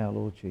ask you now,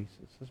 Lord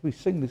Jesus, as we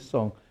sing this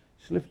song,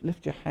 just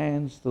lift your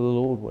hands to the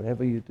Lord,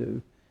 whatever you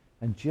do,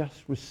 and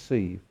just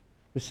receive.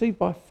 Receive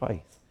by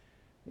faith.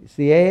 It's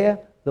the air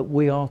that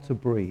we are to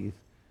breathe,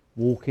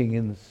 walking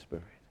in the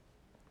Spirit.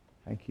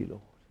 Thank you,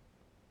 Lord.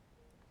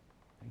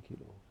 Thank you,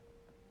 Lord.